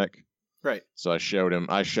comic, right? So I showed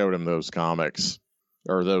him those comics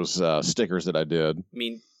or those stickers that I did. You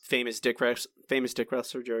mean famous dick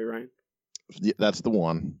wrestler Joey Ryan? Yeah, that's the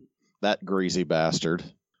one. That greasy bastard.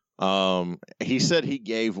 He said he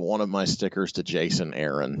gave one of my stickers to Jason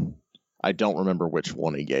Aaron. I don't remember which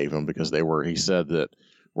one he gave him because he said that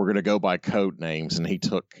we're going to go by code names, and he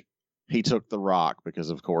took The Rock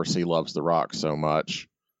because of course he loves The Rock so much.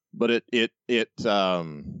 But it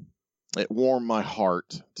warmed my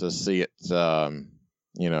heart to see it,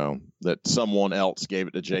 that someone else gave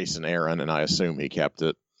it to Jason Aaron, and I assume he kept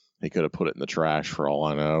it. He could have put it in the trash for all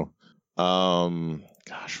I know.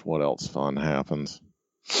 Gosh, what else fun happened?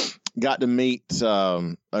 Got to meet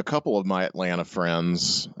a couple of my Atlanta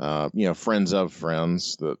friends, friends of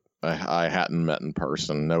friends that I hadn't met in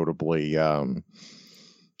person, notably Emmett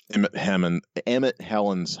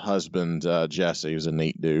Helen's husband, Jesse, who's a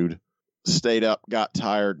neat dude. Stayed up, got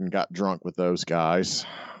tired, and got drunk with those guys.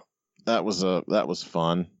 That was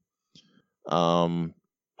fun. Hung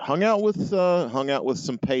out with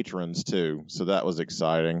some patrons too, so that was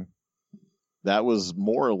exciting. That was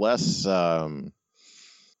more or less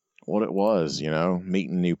what it was,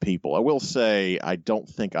 meeting new people. I will say, I don't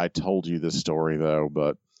think I told you this story though,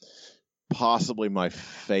 but possibly my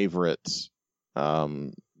favorite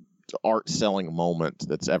art selling moment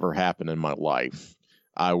that's ever happened in my life.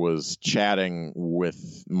 I was chatting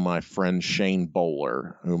with my friend Shane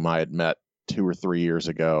Bowler, whom I had met 2 or 3 years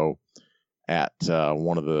ago at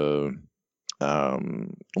one of the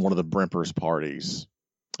Brimpers parties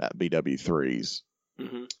at BW3's.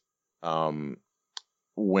 Mm-hmm.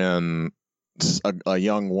 When a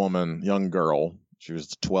young girl, she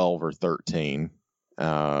was 12 or 13,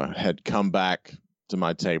 had come back to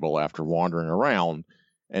my table after wandering around,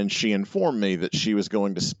 and she informed me that she was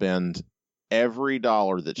going to spend every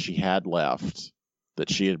dollar that she had left that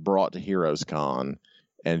she had brought to Heroes Con,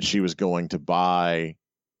 and she was going to buy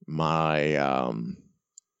my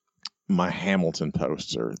my Hamilton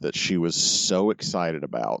poster that she was so excited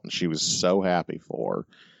about and she was so happy for.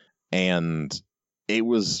 And it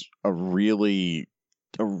was a really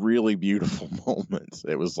beautiful moment.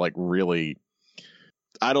 It was really,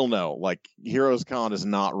 I don't know, Heroes Con is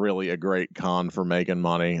not really a great con for making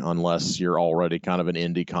money unless you're already kind of an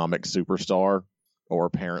indie comic superstar, or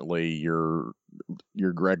apparently you're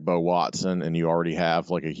Greg Bo Watson and you already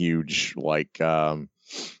have a huge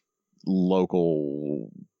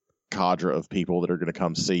local cadre of people that are going to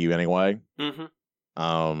come see you anyway.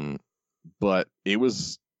 Mm-hmm. But it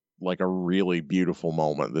was a really beautiful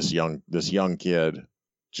moment. This young kid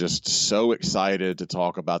just so excited to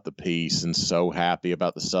talk about the piece and so happy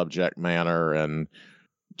about the subject matter, and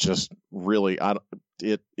just really,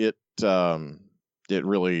 it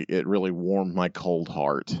really warmed my cold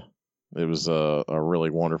heart. It was a really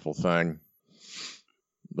wonderful thing.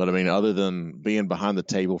 But I mean, other than being behind the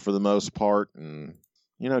table for the most part and,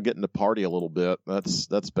 getting to party a little bit,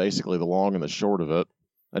 that's basically the long and the short of it.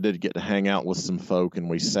 I did get to hang out with some folk, and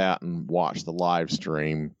we sat and watched the live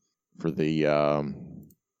stream for the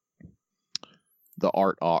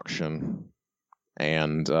art auction.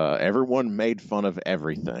 And everyone made fun of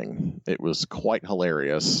everything. It was quite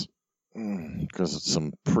hilarious because it's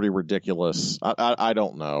some pretty ridiculous. I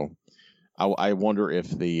don't know. I wonder if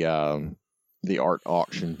the art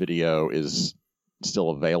auction video is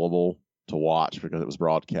still available to watch because it was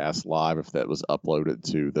broadcast live. If that was uploaded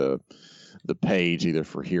to the page, either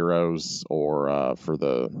for Heroes or for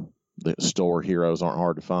the store, Heroes aren't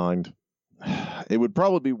hard to find. It would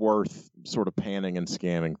probably be worth sort of panning and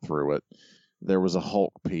scanning through it. There was a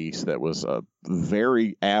Hulk piece that was a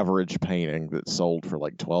very average painting that sold for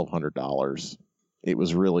like $1,200. It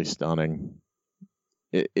was really stunning.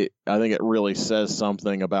 I think it really says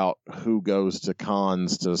something about who goes to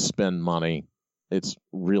cons to spend money. It's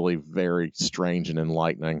really very strange and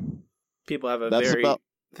enlightening. People have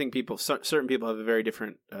certain people have a very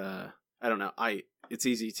different, I don't know. It's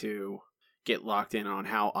easy to get locked in on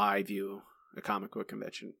how I view a comic book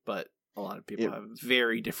convention, but a lot of people have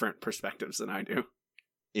very different perspectives than I do.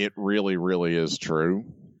 It really, really is true.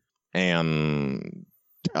 And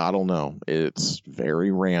I don't know. It's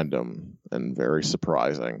very random and very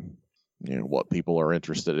surprising, what people are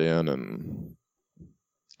interested in and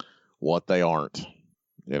what they aren't,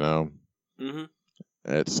 Mm-hmm.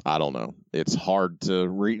 I don't know. It's hard to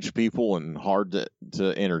reach people and hard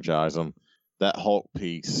to energize them. That Hulk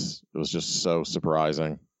piece was just so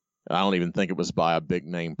surprising. I don't even think it was by a big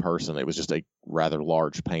name person. It was just a rather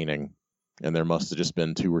large painting. And there must have just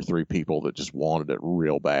been 2 or 3 people that just wanted it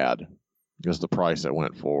real bad. Because the price it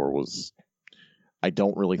went for was, I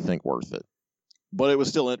don't really think, worth it. But it was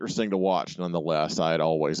still interesting to watch nonetheless. I had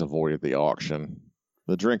always avoided the auction.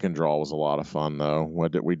 The drink and draw was a lot of fun, though.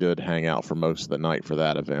 We did hang out for most of the night for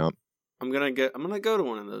that event. I'm gonna go to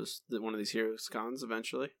one of these Heroes cons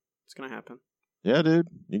eventually. It's gonna happen. Yeah, dude.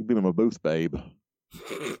 You can be my booth babe.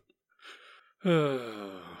 You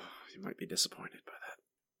might be disappointed by that.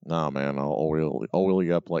 Nah, man, I'll oil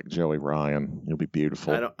you up like Joey Ryan. You'll be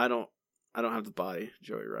beautiful. I don't have the body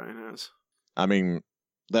Joey Ryan has. I mean,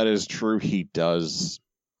 that is true. He does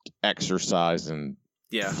exercise and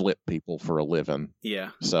flip people for a living. Yeah.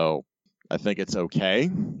 So I think it's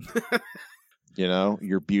okay.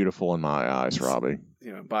 You're beautiful in my eyes, Robbie.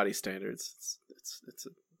 Body standards. It's a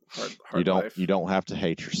hard life. You don't have to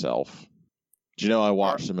hate yourself. Do you know I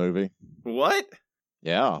watched the movie? What?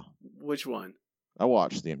 Yeah. Which one? I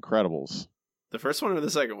watched The Incredibles. The first one or the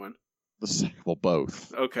second one? Well,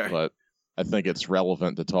 both. Okay. But I think it's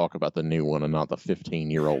relevant to talk about the new one and not the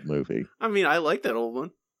 15-year-old movie. I mean, I like that old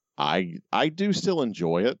one. I do still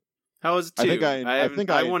enjoy it. How is it too?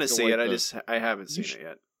 I want to see it. I haven't seen it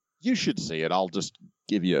yet. You should see it. I'll just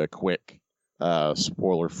give you a quick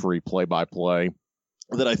spoiler-free play-by-play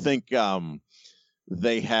that I think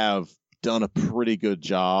they have done a pretty good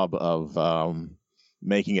job of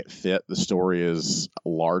making it fit. The story is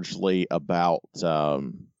largely about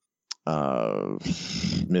Mrs.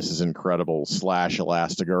 Incredible /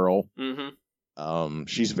 Elastigirl. Mm-hmm.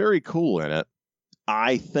 She's very cool in it.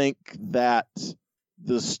 I think that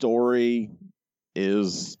the story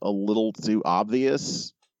is a little too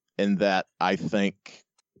obvious, and that I think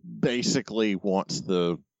basically once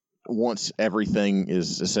everything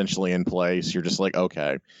is essentially in place, you're just like,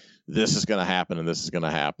 okay, this is going to happen and this is going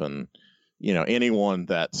to happen. Anyone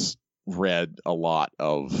that's read a lot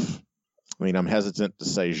of, I'm hesitant to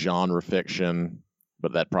say genre fiction,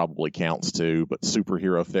 but that probably counts too, but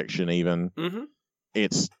superhero fiction even, mm-hmm.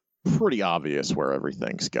 It's pretty obvious where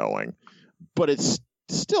everything's going, but it's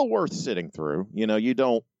still worth sitting through.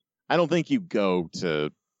 I don't think you go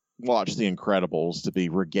to watch The Incredibles to be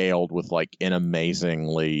regaled with like an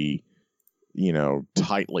amazingly,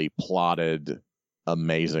 tightly plotted,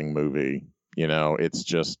 amazing movie. It's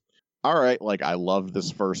just, all right. Like, I loved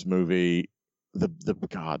this first movie. The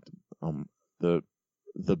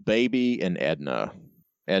baby and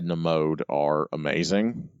Edna Mode are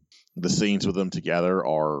amazing. The scenes with them together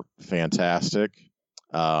are fantastic.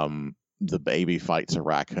 The baby fights a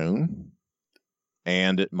raccoon,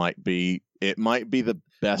 and it might be the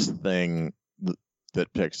best thing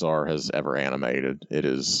that Pixar has ever animated. It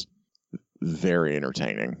is very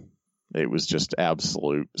entertaining. It was just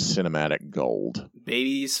absolute cinematic gold.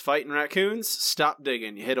 Babies fighting raccoons? Stop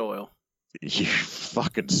digging. You hit oil. You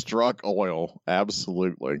fucking struck oil.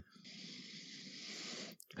 Absolutely.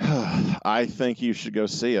 I think you should go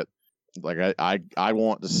see it. Like, I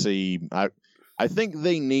want to see... I I think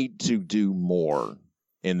they need to do more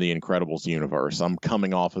in the Incredibles universe. I'm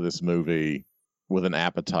coming off of this movie with an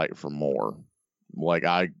appetite for more. Like,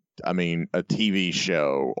 I mean, a TV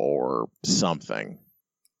show or something.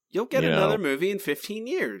 You'll get another movie in 15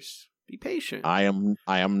 years. Be patient. I am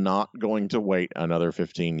not going to wait another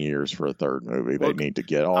 15 years for a third movie. They need to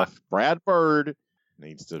get off. Brad Bird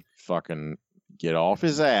needs to fucking get off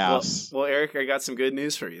his ass. Well, Eric, I got some good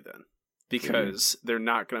news for you then. Because they're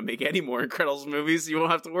not going to make any more Incredibles movies. You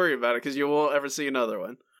won't have to worry about it because you won't ever see another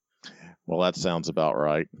one. Well, that sounds about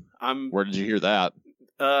right. Where did you hear that?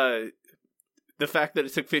 The fact that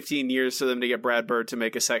it took 15 years for them to get Brad Bird to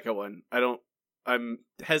make a second one. I'm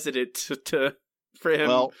hesitant for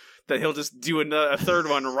him that he'll just do a third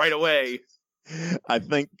one right away. I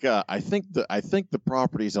think the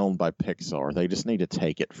property's owned by Pixar. They just need to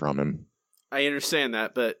take it from him. I understand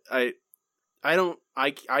that, but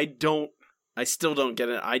I still don't get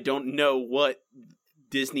it. I don't know what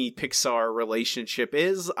Disney Pixar relationship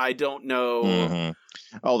is. I don't know. Mm-hmm.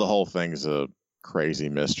 Oh, the whole thing's a crazy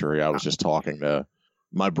mystery. I was just talking to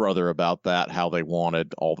my brother about that, how they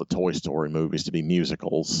wanted all the Toy Story movies to be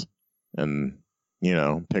musicals. And,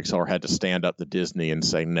 Pixar had to stand up to Disney and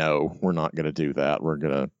say, no, we're not going to do that. We're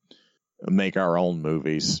going to make our own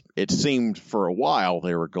movies. It seemed for a while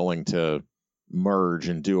they were going to merge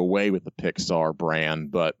and do away with the Pixar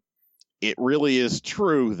brand, but it really is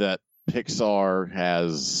true that Pixar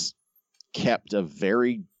has kept a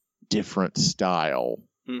very different style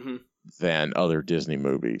than other Disney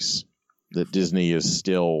movies. That Disney is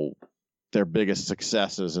still their biggest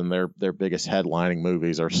successes and their biggest headlining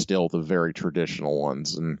movies are still the very traditional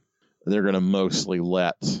ones, and they're going to mostly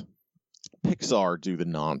let Pixar do the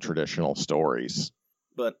non-traditional stories.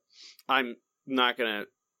 But I'm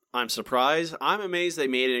surprised. I'm amazed they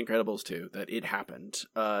made it Incredibles 2, that it happened.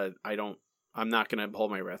 I'm not going to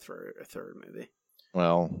hold my breath for a third movie.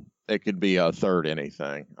 Well, it could be a third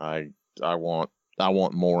anything. I want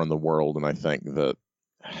more in the world, and I think that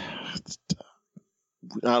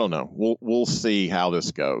I don't know. We'll see how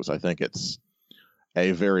this goes. I think it's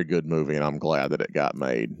a very good movie, and I'm glad that it got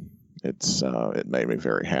made. It made me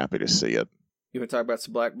very happy to see it. You want to talk about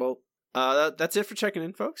some Black Bolt? That's it for checking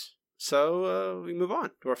in, folks. So we move on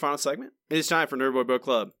to our final segment. It is time for Nerdboy Book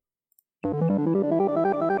Club.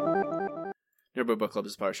 Nerdboy Book Club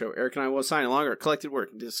is a part of the show. Eric and I will assign a longer collected work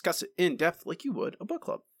and discuss it in depth like you would a book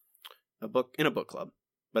club. A book in a book club.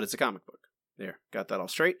 But it's a comic book. There, got that all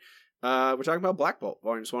straight. We're talking about Black Bolt,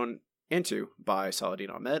 Volumes 1 and 2 by Saladin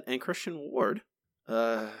Ahmed and Christian Ward.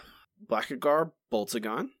 Blackagar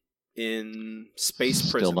Boltagon in Space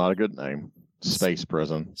Prison. Still not a good name. Space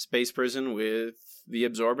Prison. Space Prison with the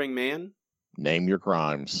Absorbing Man. Name your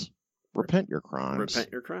crimes. Repent your crimes.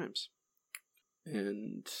 Repent your crimes.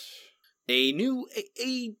 And a new,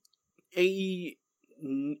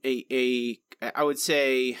 I would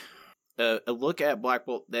say, a look at Black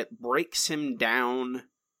Bolt that breaks him down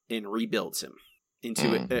and rebuilds him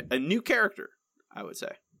into a new character, I would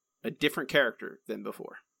say. A different character than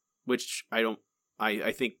before. Which I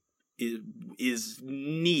think is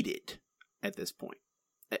needed at this point.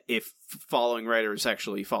 If following writers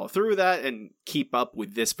actually follow through with that and keep up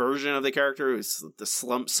with this version of the character, who's the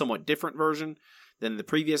somewhat different version than the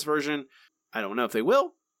previous version, I don't know if they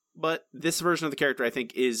will, but this version of the character I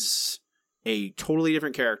think is a totally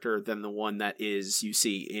different character than the one that is you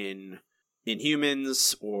see in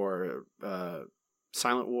Inhumans or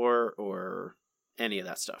Silent War or any of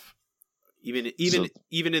that stuff. Even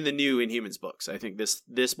in the new Inhumans books, I think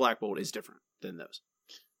this Black Bolt is different than those.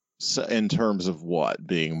 So in terms of what?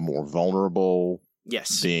 Being more vulnerable?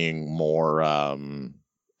 Yes. Being more,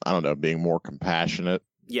 being more compassionate?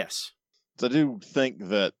 Yes. So I do think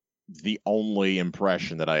that the only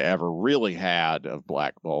impression that I ever really had of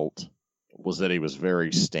Black Bolt was that he was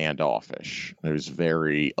very standoffish. He was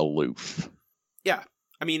very aloof. Yeah.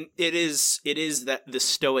 I mean, it is that the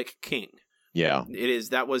stoic king. Yeah. It is.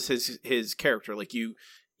 That was his character. Like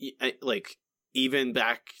even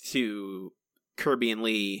back to Kirby and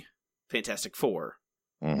Lee Fantastic Four.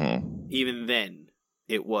 Mm-hmm. Even then,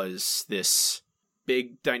 it was this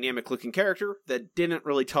big, dynamic-looking character that didn't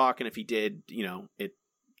really talk, and if he did, it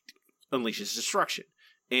unleashes destruction.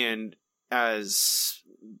 And as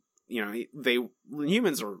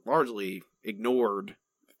humans are largely ignored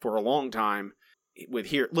for a long time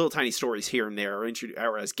with little tiny stories here and there,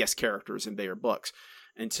 or as guest characters in bigger books,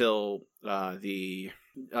 until the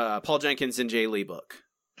Paul Jenkins and Jay Lee book.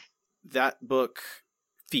 That book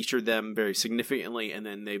featured them very significantly, and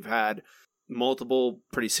then they've had multiple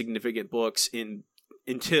pretty significant books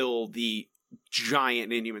until the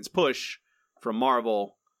giant Inhumans push from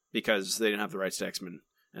Marvel, because they didn't have the rights to X-Men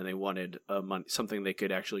and they wanted something they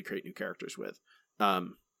could actually create new characters with.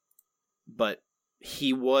 But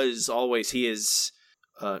he is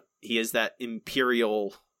that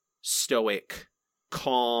imperial, stoic,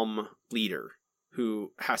 calm leader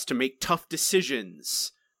who has to make tough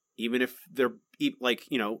decisions, even if they're like,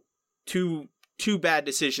 you know, two bad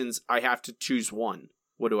decisions. I have to choose one.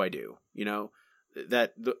 What do I do? You know,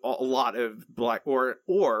 that a lot of black or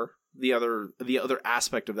the other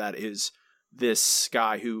aspect of that is this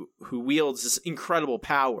guy who wields this incredible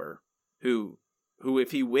power, who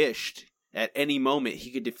if he wished at any moment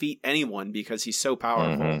he could defeat anyone because he's so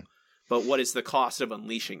powerful. Mm-hmm. But what is the cost of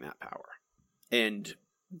unleashing that power? And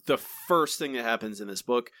the first thing that happens in this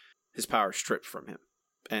book, his power is stripped from him,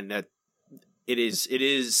 and that it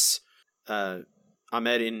is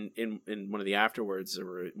Ahmed in one of the afterwards,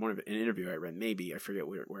 or one of an interview I read, maybe I forget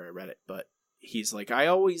where I read it, but he's like, I've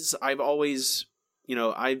always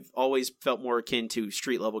felt more akin to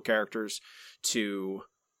street level characters, to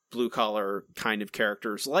blue collar kind of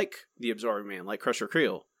characters like the Absorbing Man, like Crusher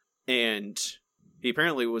Creel, and he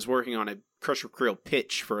apparently was working on a Crusher Creel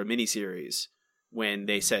pitch for a miniseries when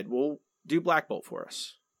they said, well, do Black Bolt for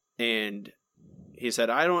us. And he said,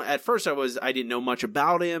 at first I didn't know much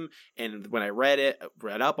about him. And when I read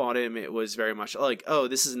up on him, it was very much like, oh,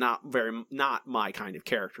 this is not my kind of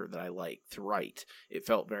character that I like to write. It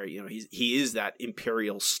felt very, you know, he is that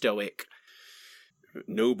imperial, stoic,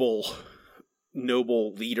 noble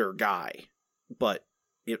leader guy. But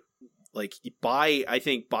by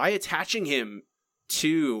attaching him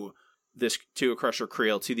to a Crusher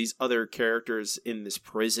Creel, to these other characters in this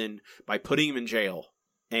prison, by putting him in jail,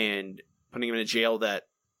 and putting him in a jail that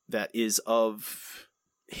is of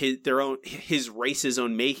his race's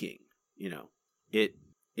own making, you know, it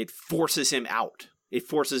forces him out. It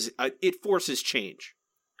forces change.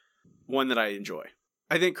 One that I enjoy.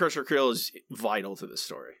 I think Crusher Creel is vital to this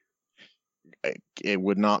story. It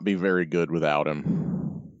would not be very good without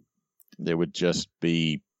him. It would just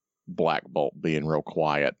be Black Bolt being real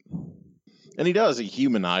quiet. And he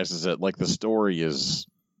humanizes it. Like, the story is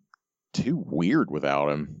too weird without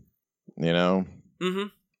him, you know? Mm-hmm.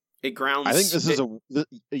 It grounds... I think this is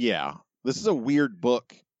a weird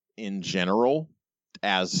book in general,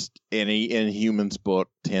 as any Inhumans book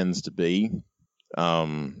tends to be.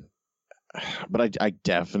 But I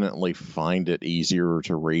definitely find it easier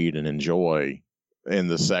to read and enjoy in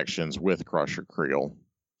the sections with Crusher Creel.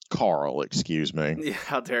 Carl, excuse me. Yeah,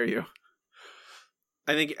 how dare you?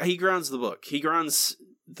 I think he grounds the book. He grounds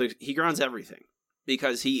everything,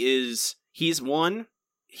 because he's as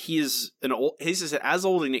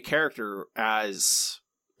old in a character as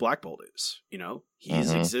Black Bolt is. You know,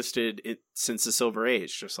 he's existed since the Silver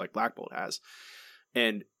Age, just like Black Bolt has.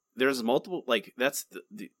 And there's multiple, like,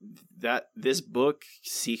 this book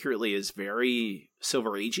secretly is very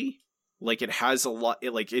Silver Agey. Like, it has a lot,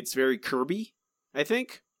 it's very Kirby, I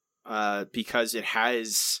think, because it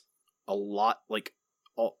has a lot, like,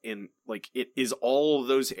 it is all of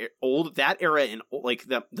those that era, and like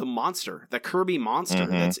the monster, the Kirby monster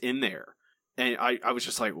that's in there. And I was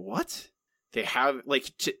just like, what? They have,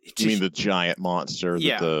 like, you mean the giant monster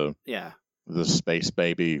that the space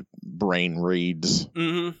baby brain reads?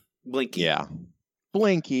 Mm-hmm. Blinky. Yeah.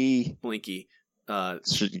 Blinky. I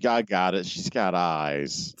got it. She's got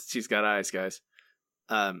eyes. She's got eyes, guys.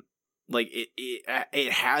 Like,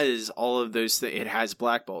 it has all of those things. It has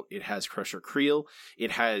Black Bolt. It has Crusher Creel.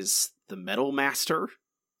 It has the Metal Master.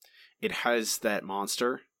 It has that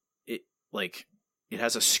monster. It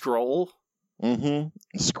has a scroll.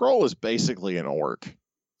 Mm-hmm. Skrull is basically an orc.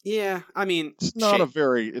 Yeah, I mean, she's not a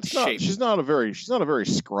very scrolly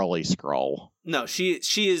Skrull. No, she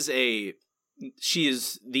is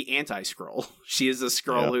the anti-Skrull. She is the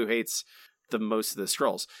Skrull who hates the most of the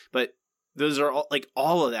Skrulls. But those are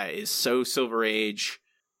all of that is so Silver Age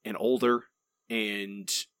and older, and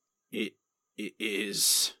it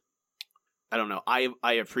is, I don't know.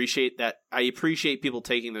 I appreciate that. I appreciate people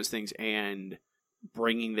taking those things and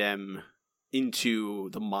bringing them into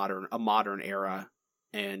a modern era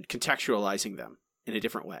and contextualizing them in a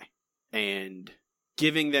different way and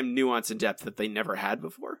giving them nuance and depth that they never had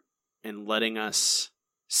before, and letting us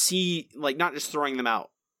see, like, not just throwing them out,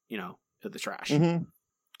 you know, to the trash. Mm-hmm.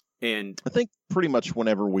 And I think pretty much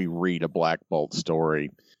whenever we read a Black Bolt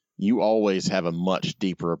story, you always have a much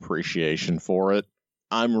deeper appreciation for it.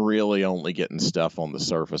 I'm really only getting stuff on the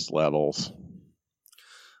surface levels.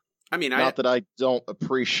 I mean, not that I don't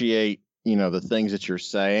appreciate, you know, the things that you're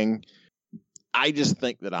saying. I just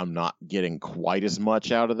think that I'm not getting quite as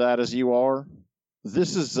much out of that as you are.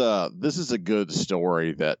 This is a good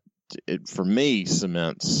story that, for me,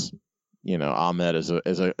 cements Ahmed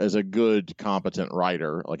is a good, competent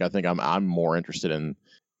writer. Like, I think I'm more interested in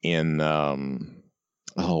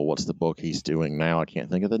what's the book he's doing now? I can't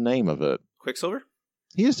think of the name of it. Quicksilver?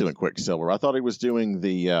 He is doing Quicksilver. I thought he was doing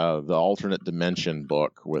the alternate dimension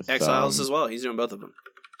book with Exiles as well. He's doing both of them.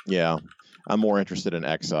 Yeah, I'm more interested in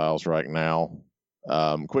Exiles right now.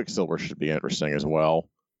 Quicksilver should be interesting as well.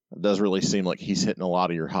 It does really seem like he's hitting a lot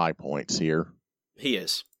of your high points here. He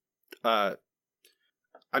is. I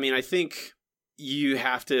think you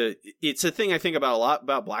have to... It's a thing I think about a lot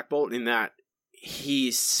about Black Bolt, in that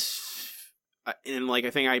he's... And, like,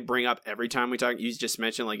 I think I bring up every time we talk, you just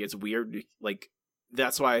mentioned, like, it's weird. Like,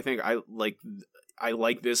 that's why I think I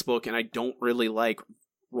like this book, and I don't really like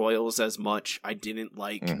Royals as much. I didn't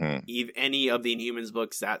like any of the Inhumans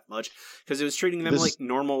books that much, because it was treating them like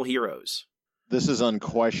normal heroes. This is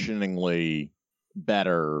unquestioningly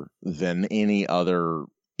better than any other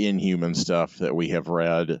Inhuman stuff that we have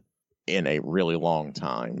read in a really long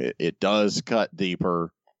time. It does cut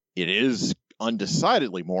deeper. It is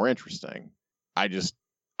undecidedly more interesting.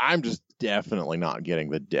 I'm just definitely not getting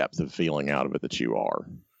the depth of feeling out of it that you are.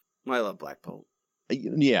 I love Black Bolt.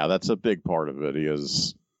 Yeah, that's a big part of it.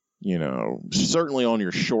 Is, certainly on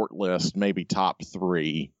your short list, maybe top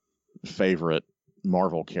 3 favorite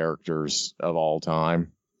Marvel characters of all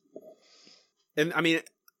time. And I mean,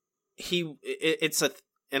 I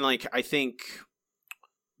think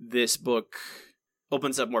this book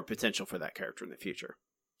opens up more potential for that character in the future.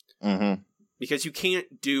 Mm-hmm. Because you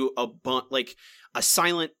can't do this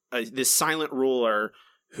silent ruler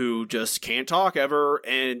who just can't talk ever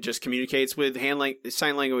and just communicates with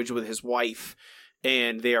sign language with his wife,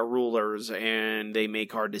 and they are rulers and they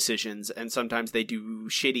make hard decisions, and sometimes they do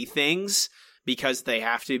shitty things because they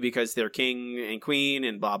have to, because they're king and queen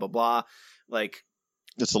and blah blah blah. Like,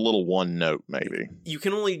 it's a little one note, maybe. You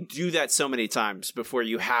can only do that so many times before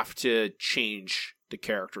you have to change the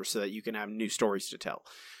character so that you can have new stories to tell.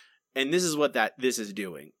 And this is what this is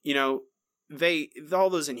doing. All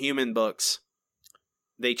those Inhuman books,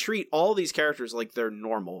 they treat all these characters like they're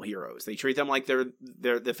normal heroes. They treat them like they're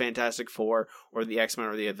the Fantastic Four or the X-Men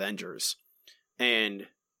or the Avengers. And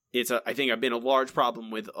I think, been a large problem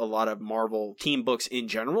with a lot of Marvel team books in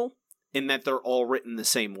general, in that they're all written the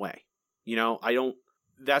same way.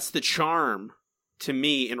 That's the charm to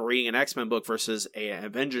me in reading an X-Men book versus an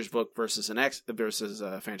Avengers book versus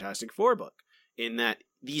a Fantastic Four book, in that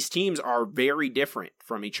these teams are very different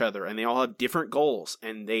from each other, and they all have different goals,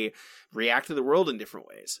 and they react to the world in different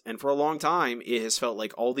ways. And for a long time, it has felt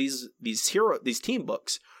like all these team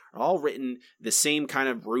books are all written the same kind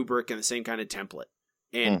of rubric and the same kind of template,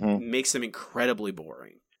 and makes them incredibly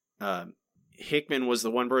boring. Hickman was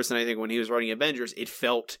the one person, I think, when he was writing Avengers, it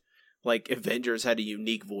felt like Avengers had a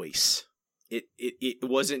unique voice. It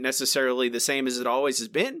wasn't necessarily the same as it always has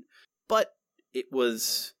been, but it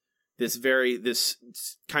was this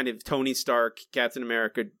kind of Tony Stark, Captain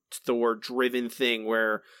America, Thor driven thing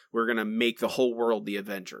where we're going to make the whole world the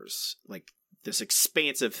Avengers, like this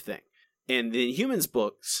expansive thing. And the Inhumans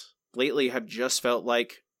books lately have just felt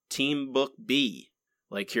like Team Book B.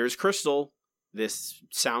 Like, here's Crystal. This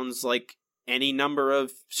sounds like any number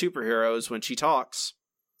of superheroes when she talks.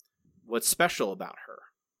 What's special about her?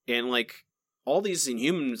 And like, all these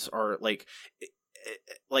Inhumans are like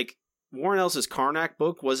Warren Ellis's Karnak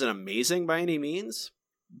book wasn't amazing by any means,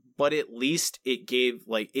 but at least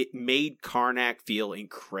it made Karnak feel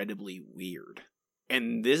incredibly weird.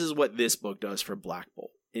 And this is what this book does for Black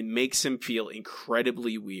Bolt. It makes him feel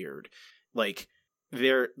incredibly weird. Like,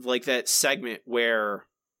 they're like that segment where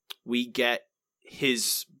we get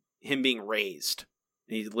him being raised,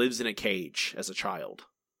 and he lives in a cage as a child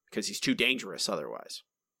because he's too dangerous otherwise.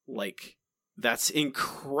 Like, that's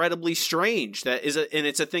incredibly strange. And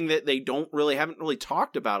it's a thing that they haven't really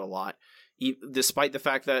talked about a lot, despite the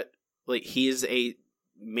fact that, like, he is a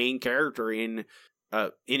main character in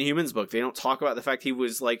Inhumans book. They don't talk about the fact he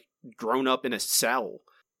was, like, grown up in a cell,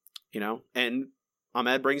 and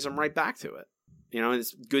Ahmed brings him right back to it.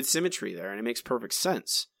 It's good symmetry there, and it makes perfect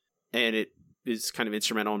sense. And it is kind of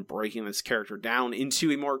instrumental in breaking this character down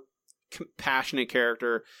into a more compassionate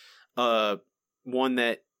character, one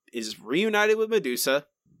that is reunited with Medusa.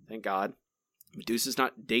 Thank God. Medusa's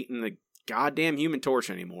not dating the goddamn Human Torch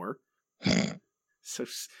anymore. So I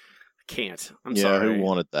can't. I'm sorry. Who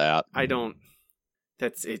wanted that? I don't.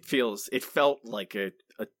 It felt like a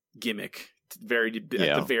gimmick at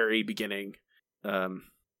the very beginning.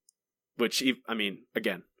 Which, I mean,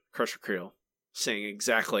 again, Crusher Creel saying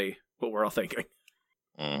exactly what we're all thinking.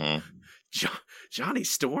 Mm-hmm. Johnny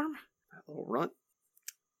Storm? That little runt.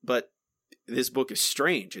 But this book is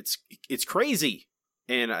strange. It's crazy.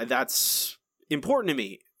 And that's important to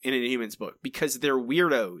me. in an Inhumans book because they're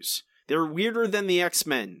weirdos. They're weirder than the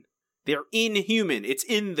X-Men. They're inhuman. It's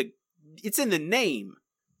in the name.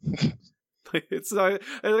 It's not.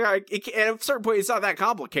 At a certain point, it's not that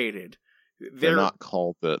complicated. They're not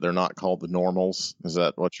called the normals. Is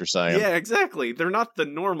that what you're saying? Yeah, exactly. They're not the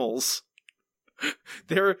normals.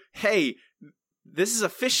 Hey, this is a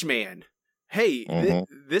fish man. Hey,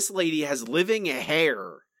 this lady has living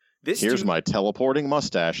hair. Here's my teleporting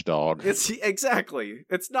mustache dog. Exactly.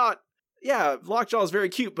 It's not. Yeah, Lockjaw is very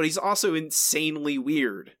cute, but he's also insanely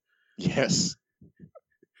weird. Yes.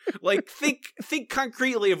 Like, think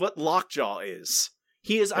concretely of what Lockjaw is.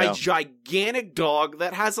 He is a gigantic dog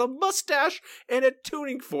that has a mustache and a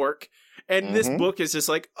tuning fork. And this book is just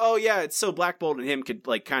like, oh yeah, it's so Black Bolt and him could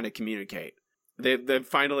like kind of communicate. Then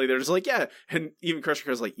finally they're just like, yeah. And even Crusher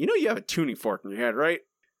Creel's like, you have a tuning fork in your head, right?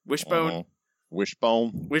 Wishbone.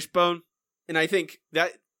 Wishbone. And I think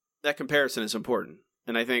that comparison is important.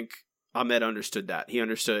 And I think Ahmed understood that. He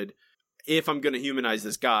understood, if I'm going to humanize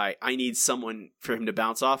this guy, I need someone for him to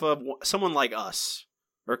bounce off of. Someone like us.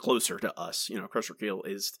 Or closer to us. Crusher Creel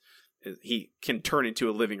is he can turn into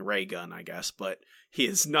a living ray gun, I guess, but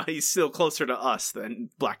he's still closer to us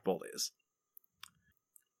than Black Bolt is.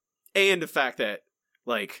 And the fact that,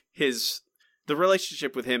 like, the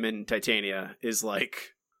relationship with him and Titania is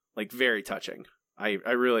like very touching. I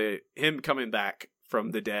really, him coming back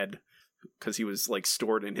from the dead, because he was like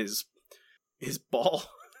stored in his ball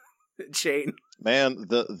chain. Man,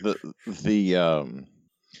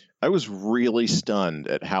 I was really stunned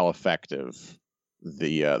at how effective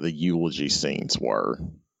the eulogy scenes were.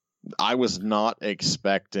 I was not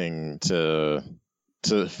expecting to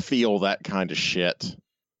feel that kind of shit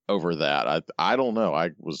over that. I don't know.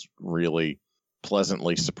 I was really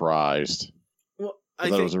pleasantly surprised. Well, I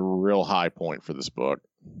think it was a real high point for this book.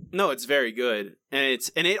 No, it's very good, and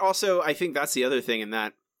it also, I think that's the other thing in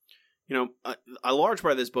that, a large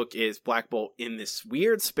part of this book is Black Bolt in this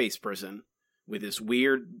weird space prison with this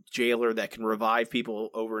weird jailer that can revive people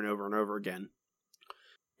over and over and over again.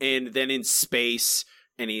 And then in space,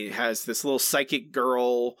 and he has this little psychic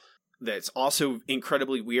girl that's also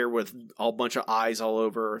incredibly weird with a bunch of eyes all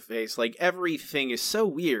over her face. Like, everything is so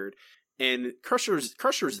weird. And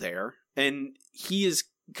Crusher's there, and he is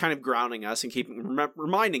kind of grounding us and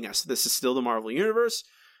reminding us this is still the Marvel Universe.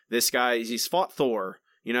 This guy, he's fought Thor.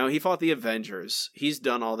 He fought the Avengers. He's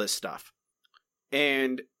done all this stuff.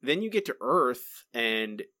 And then you get to Earth,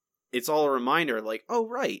 and it's all a reminder, like, oh,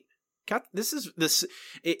 right.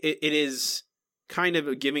 It is kind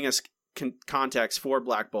of giving us context for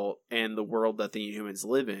Black Bolt and the world that the Inhumans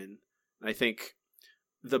live in. I think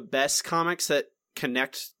the best comics that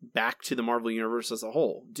connect back to the Marvel Universe as a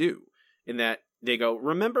whole do, in that they go,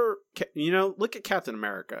 remember, look at Captain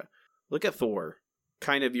America, look at Thor,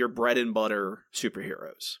 kind of your bread and butter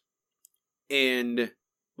superheroes, and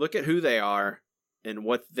look at who they are and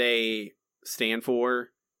what they stand for.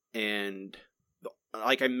 And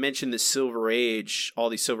like I mentioned, the Silver Age, all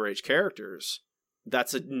these Silver Age characters,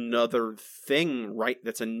 that's another thing, right?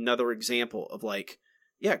 That's another example of, like,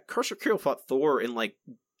 yeah, Crusher Creel fought Thor in, like,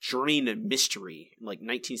 Journey into Mystery in, like,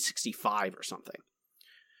 1965 or something.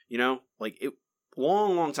 Like, it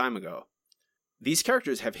long time ago. These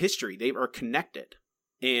characters have history. They are connected.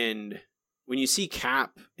 And when you see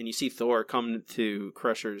Cap and you see Thor come to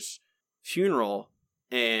Crusher's funeral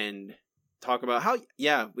and talk about how,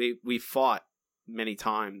 yeah, we fought many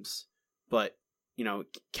times, but,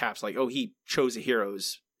 Cap's like, oh, he chose a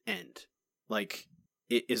hero's end. Like,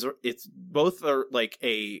 it's both are like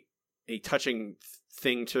a touching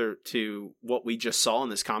thing to what we just saw in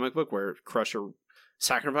this comic book, where Crusher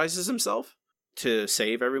sacrifices himself to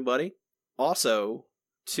save everybody. Also,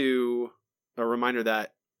 to a reminder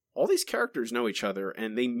that all these characters know each other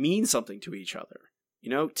and they mean something to each other.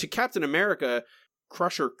 To Captain America,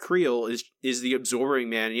 Crusher Creel is the absorbing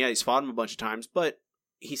man. Yeah, he's fought him a bunch of times, but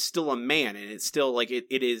he's still a man, and it's still like it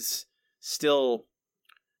is still,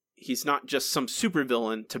 he's not just some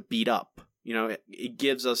supervillain to beat up. It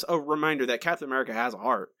gives us a reminder that Captain America has a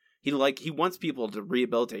heart. He wants people to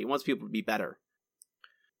rehabilitate. He wants people to be better.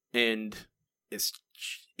 And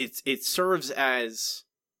it serves as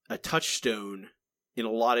a touchstone in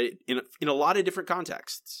a lot of different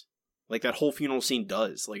contexts. Like that whole funeral scene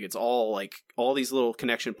does. Like, it's all like all these little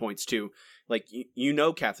connection points to, like,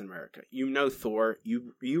 Captain America, Thor,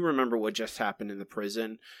 you remember what just happened in the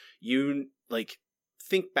prison.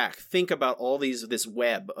 Think about all this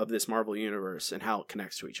web of this Marvel Universe and how it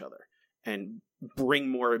connects to each other, and bring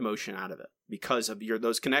more emotion out of it because of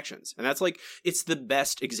those connections. And that's like, it's the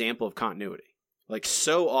best example of continuity. Like,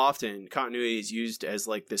 so often continuity is used as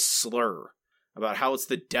like this slur about how it's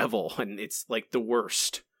the devil and it's like the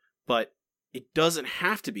worst. But it doesn't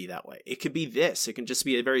have to be that way. It could be this. It can just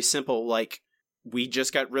be a very simple, like, we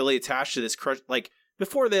just got really attached to this crush. Like,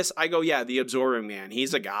 before this, I go, yeah, the Absorbing Man.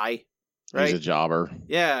 He's a guy, right? He's a jobber.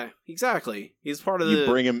 Yeah, exactly. He's part of You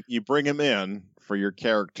bring him in for your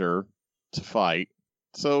character to fight.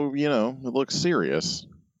 So, it looks serious.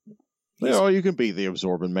 You can beat the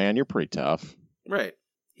Absorbing Man. You're pretty tough. Right.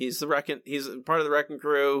 He's part of the Wrecking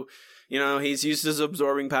Crew. He's used his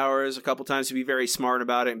absorbing powers a couple times to be very smart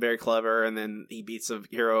about it and very clever, and then he beats the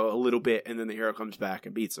hero a little bit, and then the hero comes back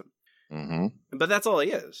and beats him. Mm-hmm. But that's all he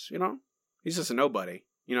is, He's just a nobody.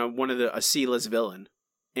 A C-list villain.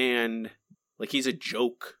 And, like, he's a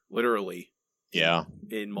joke, literally. Yeah.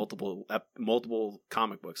 In multiple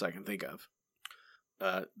comic books I can think of.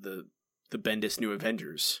 The Bendis New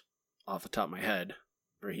Avengers, off the top of my head,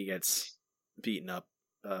 where he gets beaten up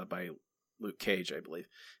by Luke Cage, I believe.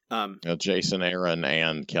 Jason Aaron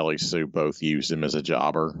and Kelly Sue both used him as a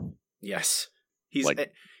jobber. Yes. He's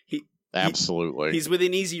absolutely. He's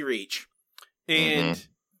within easy reach. And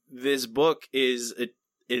this book is an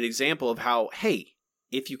example of how, hey,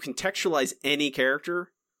 if you contextualize any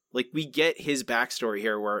character, like, we get his backstory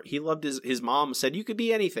here where he loved his mom said you could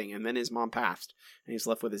be anything, and then his mom passed. And he's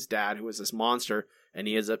left with his dad, who was this monster, and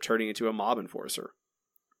he ends up turning into a mob enforcer.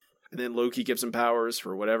 And then Loki gives him powers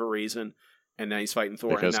for whatever reason, and now he's fighting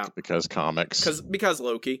Thor. Because comics. Because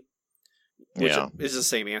Loki. Which is the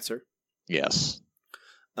same answer. Yes.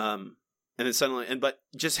 And then suddenly, but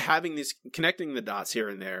just having these, connecting the dots here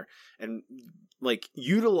and there, and, like,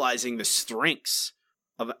 utilizing the strengths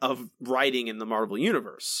of writing in the Marvel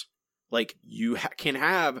Universe. Like, you can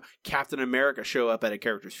have Captain America show up at a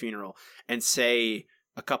character's funeral and say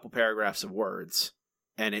a couple paragraphs of words,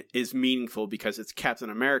 and it is meaningful because it's Captain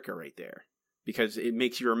America right there. Because it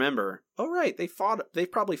makes you remember, oh right, they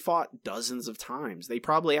probably fought dozens of times. They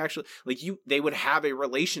probably actually, they would have a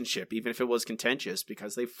relationship even if it was contentious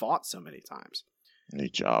because they fought so many times. He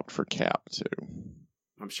jobbed for Cap too.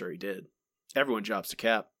 I'm sure he did. Everyone jobs to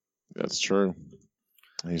Cap. That's true.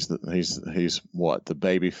 He's what, the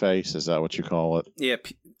baby face? Is that what you call it? Yeah.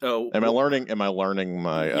 Am I learning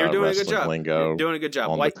my you're doing a good job. lingo? You're doing a good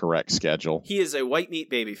job. On the correct schedule. He is a white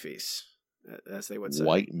meat baby face, as they would say.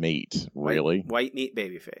 White meat, really? White meat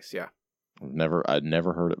baby face. Yeah. I'd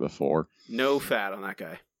never heard it before. No fat on that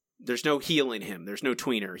guy. There's no healing him. There's no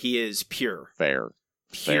tweener. He is pure.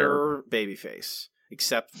 Pure baby face.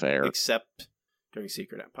 Except during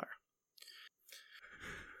Secret Empire.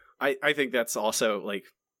 I think that's also, like,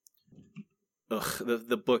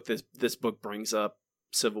 the book, this book brings up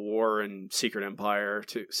Civil War and Secret Empire,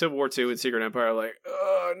 Civil War 2 and Secret Empire, like,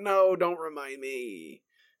 oh, no, don't remind me.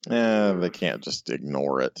 They can't just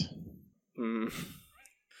ignore it.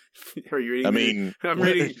 Are you reading? I'm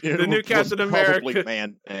reading the new Captain America. Probably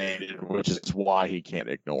mandated, which is why he can't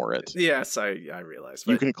ignore it. Yes, I realize.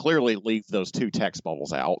 But you can clearly leave those two text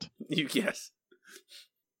bubbles out. Yes.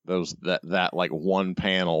 That like one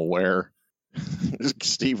panel where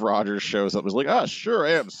Steve Rogers shows up, is like, sure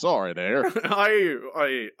am sorry there.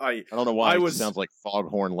 I don't know why it sounds like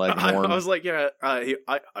Foghorn Leghorn. I was like, yeah, I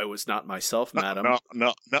was not myself, madam.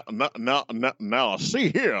 No, see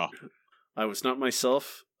here. I was not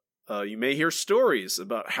myself. You may hear stories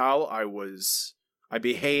about how I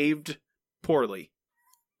behaved poorly.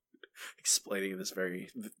 Explaining in this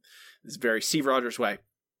very Steve Rogers way.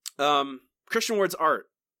 Christian Ward's art.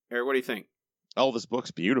 Eric, what do you think? Oh, this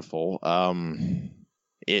book's beautiful.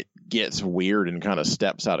 It gets weird and kind of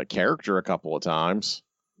steps out of character a couple of times,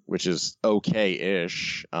 which is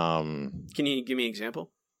okay-ish. Can you give me an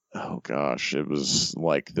example? Oh, gosh. It was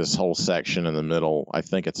like this whole section in the middle. I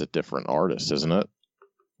think it's a different artist, isn't it?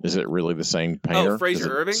 Is it really the same painter? Oh,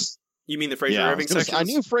 Fraser Irving? You mean the Fraser Irving section? I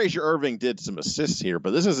knew Fraser Irving did some assists here,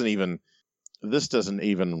 but this doesn't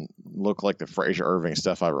even look like the Fraser Irving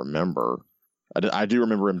stuff I remember. I do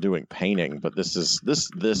remember him doing painting, but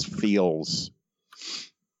this feels,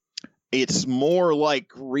 it's more like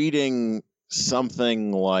reading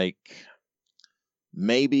something like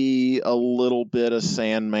maybe a little bit of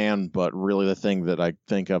Sandman, but really the thing that I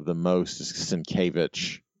think of the most is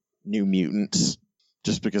Sienkiewicz, New Mutants,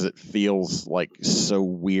 just because it feels like so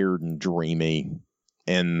weird and dreamy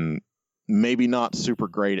and maybe not super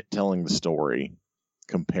great at telling the story.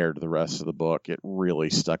 Compared to the rest of the book, it really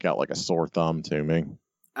stuck out like a sore thumb to me.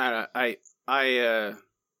 I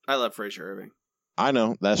love Fraser Irving. I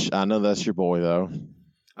know that's your boy though.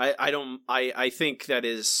 I think that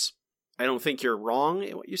is. I don't think you're wrong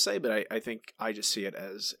in what you say, but I think I just see it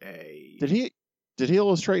as a. Did he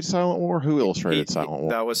illustrate Silent War? Who illustrated Silent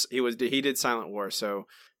War? He did Silent War, so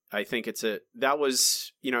I think that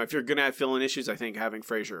was, if you're gonna have fill-in issues, I think having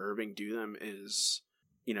Fraser Irving do them is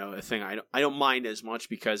a thing I don't mind as much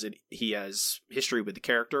because he has history with the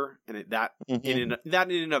character, and that in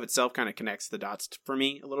and of itself kind of connects the dots for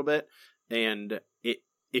me a little bit. And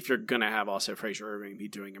if you're gonna have also Fraser Irving be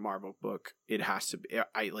doing a Marvel book, it has to be.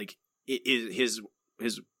 It is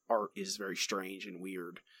his art is very strange and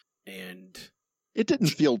weird, and it didn't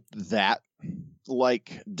feel that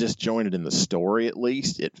disjointed in the story. At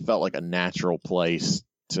least it felt like a natural place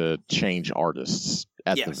to change artists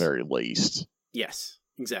at the very least. Yes,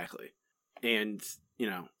 exactly. And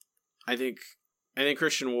I think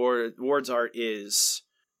Christian Ward's art is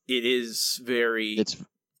very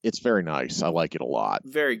it's very nice. I like it a lot.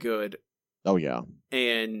 Very good. Oh yeah.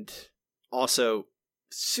 And also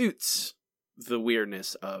suits the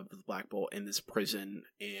weirdness of Black Bolt in this prison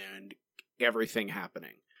and everything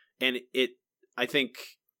happening. And I think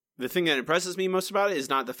the thing that impresses me most about it is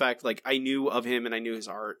not the fact I knew of him and I knew his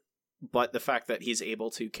art, but the fact that he's able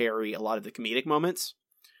to carry a lot of the comedic moments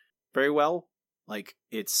very well.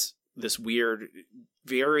 It's this weird,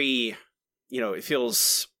 very, it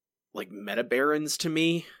feels like Meta Barons to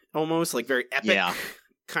me, almost very epic,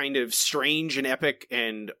 kind of strange and epic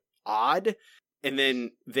and odd. And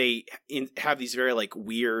then they have these very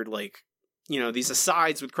weird, these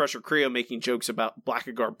asides with Crusher Creel making jokes about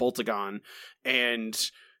Blackagar Boltagon and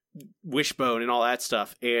Wishbone and all that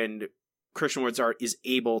stuff. And Christian Ward's art is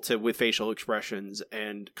able to, with facial expressions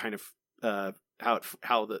and kind of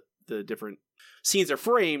how the different scenes are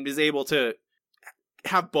framed, is able to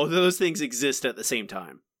have both of those things exist at the same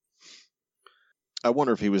time. I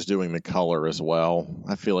wonder if he was doing the color as well.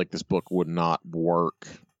 I feel like this book would not work.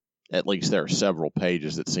 At least there are several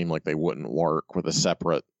pages that seem like they wouldn't work with a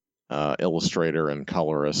separate illustrator and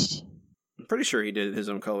colorist. I'm pretty sure he did his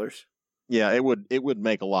own colors. Yeah, it would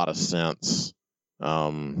make a lot of sense.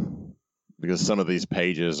 Because some of these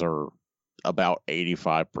pages are about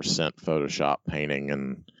 85% Photoshop painting,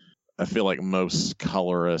 and I feel like most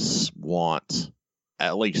colorists want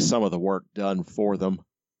at least some of the work done for them.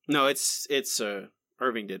 No, it's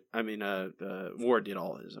Irving did. I mean, Ward did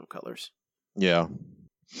all his own colors. Yeah,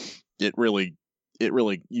 it really,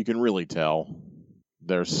 you can really tell.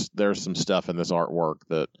 There's some stuff in this artwork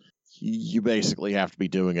that you basically have to be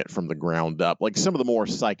doing it from the ground up. Some of the more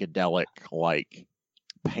psychedelic,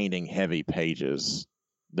 painting heavy pages,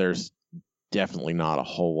 there's definitely not a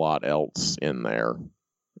whole lot else in there.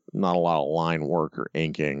 Not a lot of line work or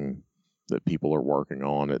inking that people are working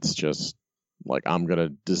on. It's just I'm going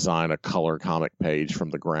to design a color comic page from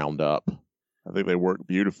the ground up. I think they work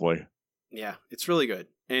beautifully. Yeah, it's really good.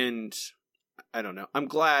 And I don't know. I'm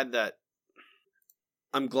glad that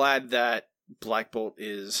Black Bolt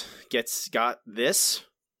got this,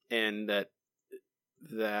 and that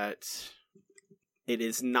it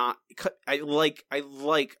is not. I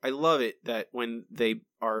love it that when they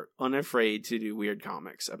are unafraid to do weird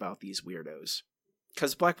comics about these weirdos,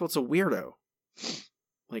 because Black Bolt's a weirdo.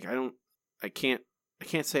 I can't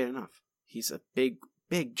say it enough. He's a big,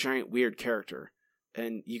 giant, weird character,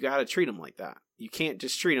 and you got to treat him like that. You can't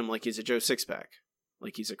just treat him like he's a Joe Sixpack,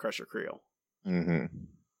 like he's a Crusher Creel. Mm-hmm.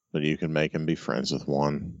 But you can make him be friends with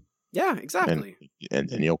one. Yeah, exactly. And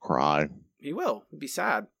then you'll cry. He will. He'll be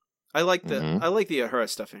sad. I like the Ahura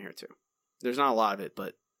stuff in here too. There's not a lot of it,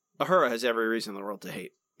 but Ahura has every reason in the world to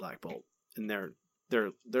hate Black Bolt, and they're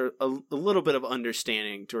a little bit of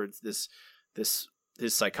understanding towards this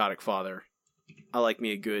his psychotic father. I like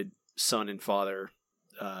me a good son and father.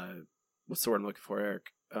 What's the word I'm looking for,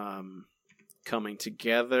 Eric? Coming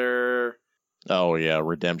together. Oh yeah,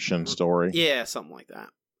 redemption story. Yeah, something like that.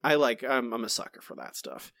 I'm a sucker for that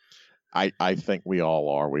stuff. I think we all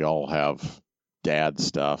are. We all have dad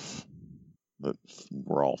stuff that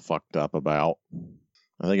we're all fucked up about.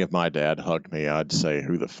 I think if my dad hugged me, I'd say,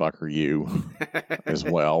 "Who the fuck are you?" as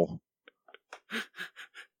well.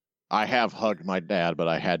 I have hugged my dad, but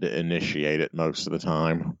I had to initiate it most of the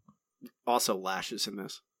time. Also lashes in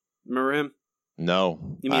this. Remember him?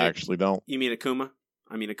 No, I actually don't. You mean Akuma?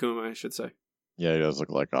 Akuma, I should say. Yeah, he does look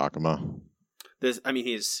like Akuma.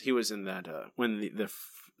 He was in that when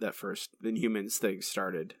that first the Inhumans thing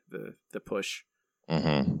started, the push.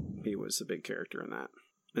 Mm-hmm. He was a big character in that,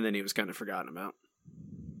 and then he was kind of forgotten about.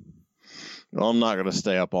 Well, I'm not going to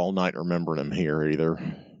stay up all night remembering him here either.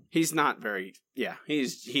 He's not very. Yeah,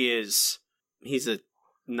 he's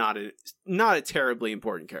not a terribly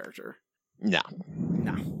important character. No,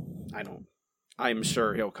 I don't. I'm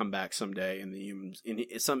sure he'll come back someday in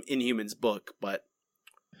some Inhumans book, but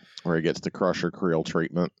where he gets the Crusher Creel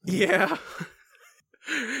treatment. Yeah.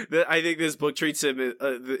 I think this book treats him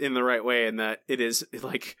in the right way, in that it is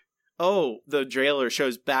the jailer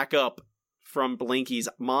shows back up from Blinky's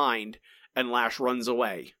mind, and Lash runs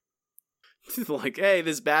away. Like, hey,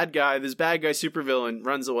 this bad guy supervillain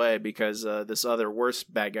runs away because this other worse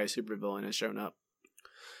bad guy supervillain has shown up.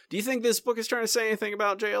 Do you think this book is trying to say anything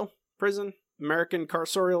about jail, prison, American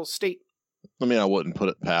carceral state? I mean, I wouldn't put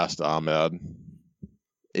it past Ahmed.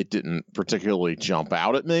 It didn't particularly jump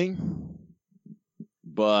out at me,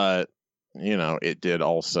 but, you know, it did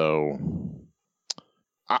also...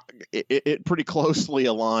 It pretty closely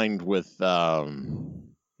aligned with my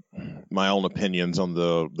own opinions on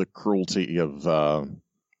the cruelty of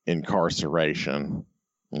incarceration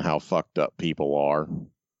and how fucked up people are.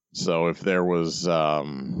 So if there was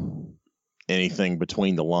anything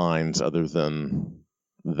between the lines other than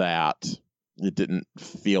that, it didn't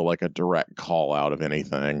feel like a direct call out of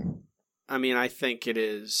anything. I mean, I think it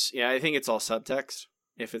is. Yeah, I think it's all subtext,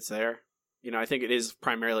 if it's there. You know, I think it is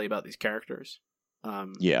primarily about these characters.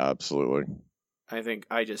 Yeah, absolutely. I think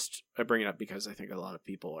I bring it up because I think a lot of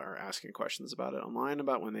people are asking questions about it online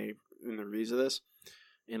about when the reviews of this.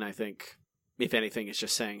 And I think, if anything, it's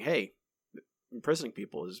just saying, hey, imprisoning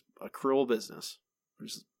people is a cruel business.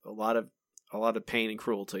 There's a lot of pain and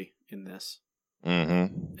cruelty in this.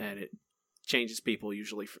 Mm-hmm. And it changes people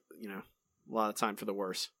usually, for, you know, a lot of time for the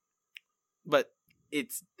worse. But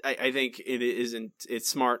I think it's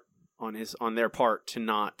smart on their part to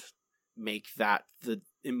not make that the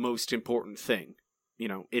most important thing. You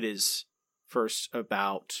know, it is first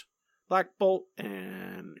about Black Bolt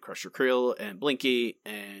and Crusher Creel and Blinky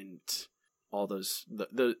and all those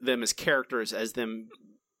them as characters, as them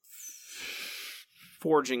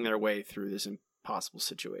forging their way through this impossible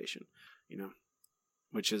situation. You know,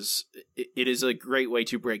 which is it is a great way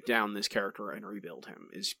to break down this character and rebuild him.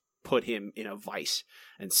 Is put him in a vice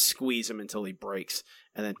and squeeze him until he breaks,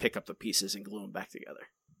 and then pick up the pieces and glue him back together.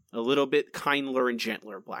 A little bit kindler and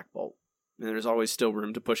gentler Black Bolt. And there's always still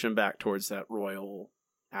room to push him back towards that royal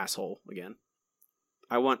asshole again.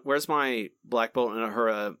 Where's my Black Bolt and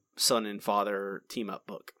Uhura son and father team-up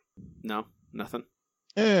book? No? Nothing?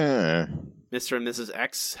 Yeah. Mr. and Mrs.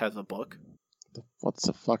 X has a book. What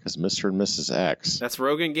the fuck is Mr. and Mrs. X? That's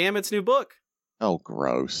Rogue and Gambit's new book. Oh,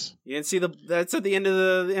 gross. You didn't see that's at the end of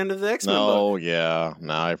the X-Men book. Oh, yeah.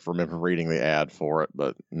 No, I remember reading the ad for it,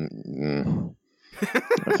 but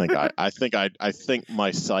I think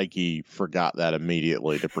my psyche forgot that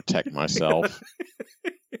immediately to protect myself.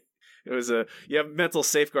 It was you have mental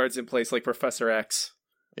safeguards in place like Professor X.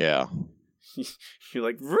 Yeah. You're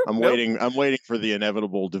like, I'm waiting for the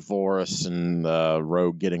inevitable divorce and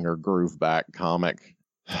Rogue getting her groove back comic,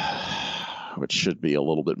 which should be a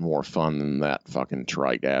little bit more fun than that fucking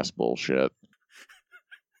trite ass bullshit.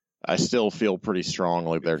 I still feel pretty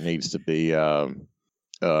strongly there needs to be a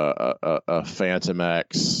Phantom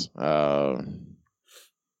X, Psylocke,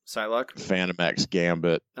 Phantom X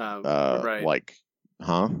Gambit, right? Like,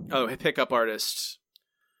 huh? Oh, pickup artists.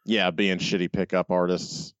 Yeah, being shitty pickup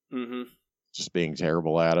artists. Mm-hmm. Just being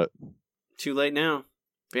terrible at it. Too late now.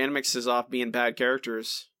 Phantom X is off being bad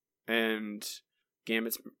characters, and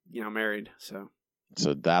Gambit's married. So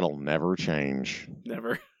that'll never change.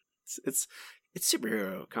 Never. It's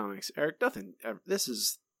superhero comics, Eric. Nothing. This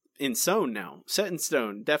is in stone now. Set in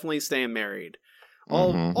stone. Definitely staying married.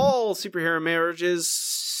 All superhero marriages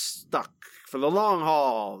stuck for the long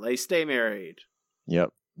haul. They stay married. Yep.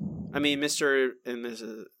 I mean, Mr. and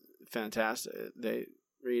Mrs. Fantastic.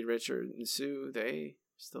 Reed, Richard, and Sue. They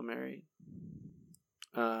still married.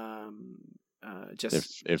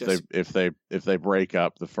 If they break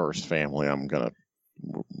up the first family,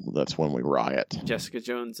 that's when we riot. Jessica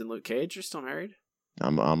Jones and Luke Cage are still married.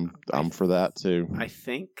 I'm for that too. I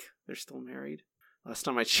think they're still married. Last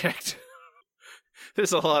time I checked.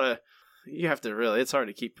 There's a lot of it's hard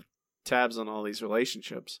to keep tabs on all these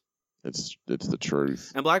relationships. It's the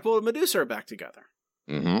truth. And Black Bolt and Medusa are back together.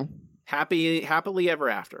 Mm-hmm. Happily ever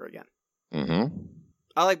after again. Mm-hmm.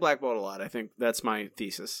 I like Black Bolt a lot. I think that's my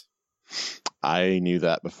thesis. I knew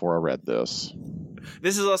that before I read this.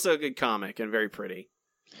 This is also a good comic and very pretty.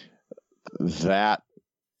 That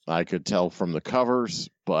I could tell from the covers,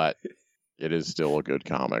 but it is still a good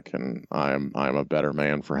comic, and I'm a better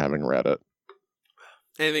man for having read it.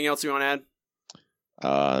 Anything else you want to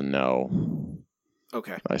add? No.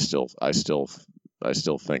 Okay. I still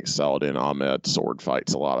think Saladin Ahmed sword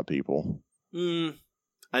fights a lot of people. I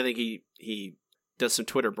think he does some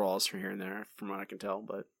Twitter brawls from here and there, from what I can tell,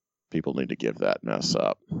 but people need to give that mess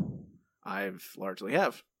up. I've largely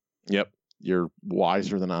have. Yep. You're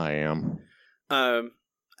wiser than I am.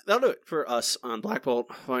 That'll do it for us on Black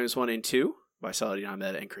Bolt Volumes 1 and 2 by Saladin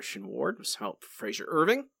Ahmed and Christian Ward with help Fraser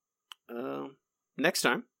Irving. Next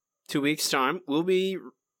time, 2 weeks' time, we'll be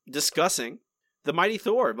discussing The Mighty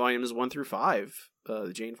Thor, Volumes 1 through 5.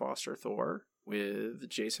 The Jane Foster Thor with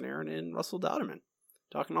Jason Aaron and Russell Dodderman.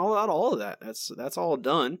 Talking all about all of that. That's all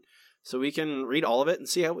done. So we can read all of it and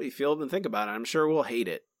see how we feel and think about it. I'm sure we'll hate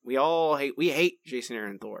it. We hate Jason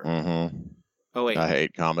Aaron and Thor. Mm-hmm. Oh, wait. I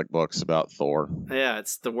hate comic books about Thor. Yeah,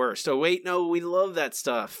 it's the worst. Oh, wait, no, we love that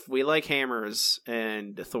stuff. We like hammers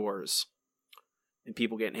and Thors. And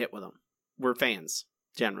people getting hit with them. We're fans,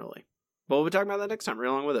 generally. But we'll be talking about that next time. Right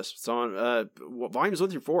along with us. It's on Volumes 1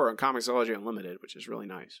 through 4 on Comixology Unlimited, which is really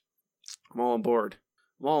nice. I'm all on board.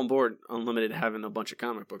 Unlimited, having a bunch of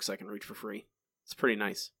comic books I can read for free. It's pretty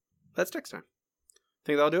nice. That's next time. I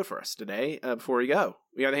think that'll do it for us today. Before we go,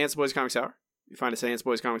 we have the Handsome Boys Comics Hour. You find us at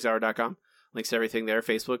handsomeboyscomicshour.com. Links to everything there.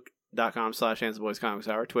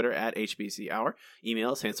 Facebook.com/handsomeboyscomicshour. Twitter @HBCHour.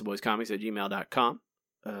 Email us handsomeboyscomics@gmail.com.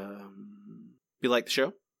 If you like the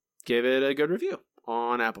show, give it a good review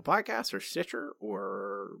on Apple Podcasts or Stitcher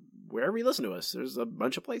or wherever you listen to us. There's a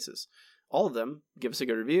bunch of places. All of them. Give us a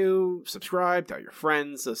good review. Subscribe. Tell your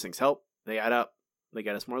friends. Those things help. They add up. They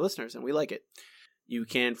get us more listeners, and we like it. You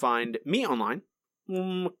can find me online,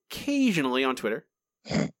 occasionally on Twitter,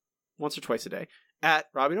 once or twice a day, at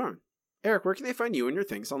Robbie Norman. Eric, where can they find you and your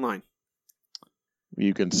things online?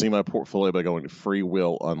 You can see my portfolio by going to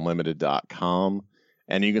freewillunlimited.com.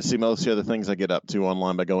 And you can see most of the other things I get up to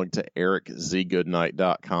online by going to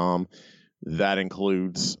ericzgoodnight.com. That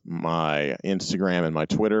includes my Instagram and my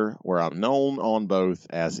Twitter, where I'm known on both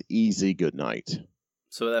as Easy Goodnight.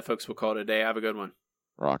 So with that, folks, we'll call it a day. Have a good one.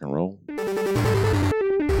 Rock and roll.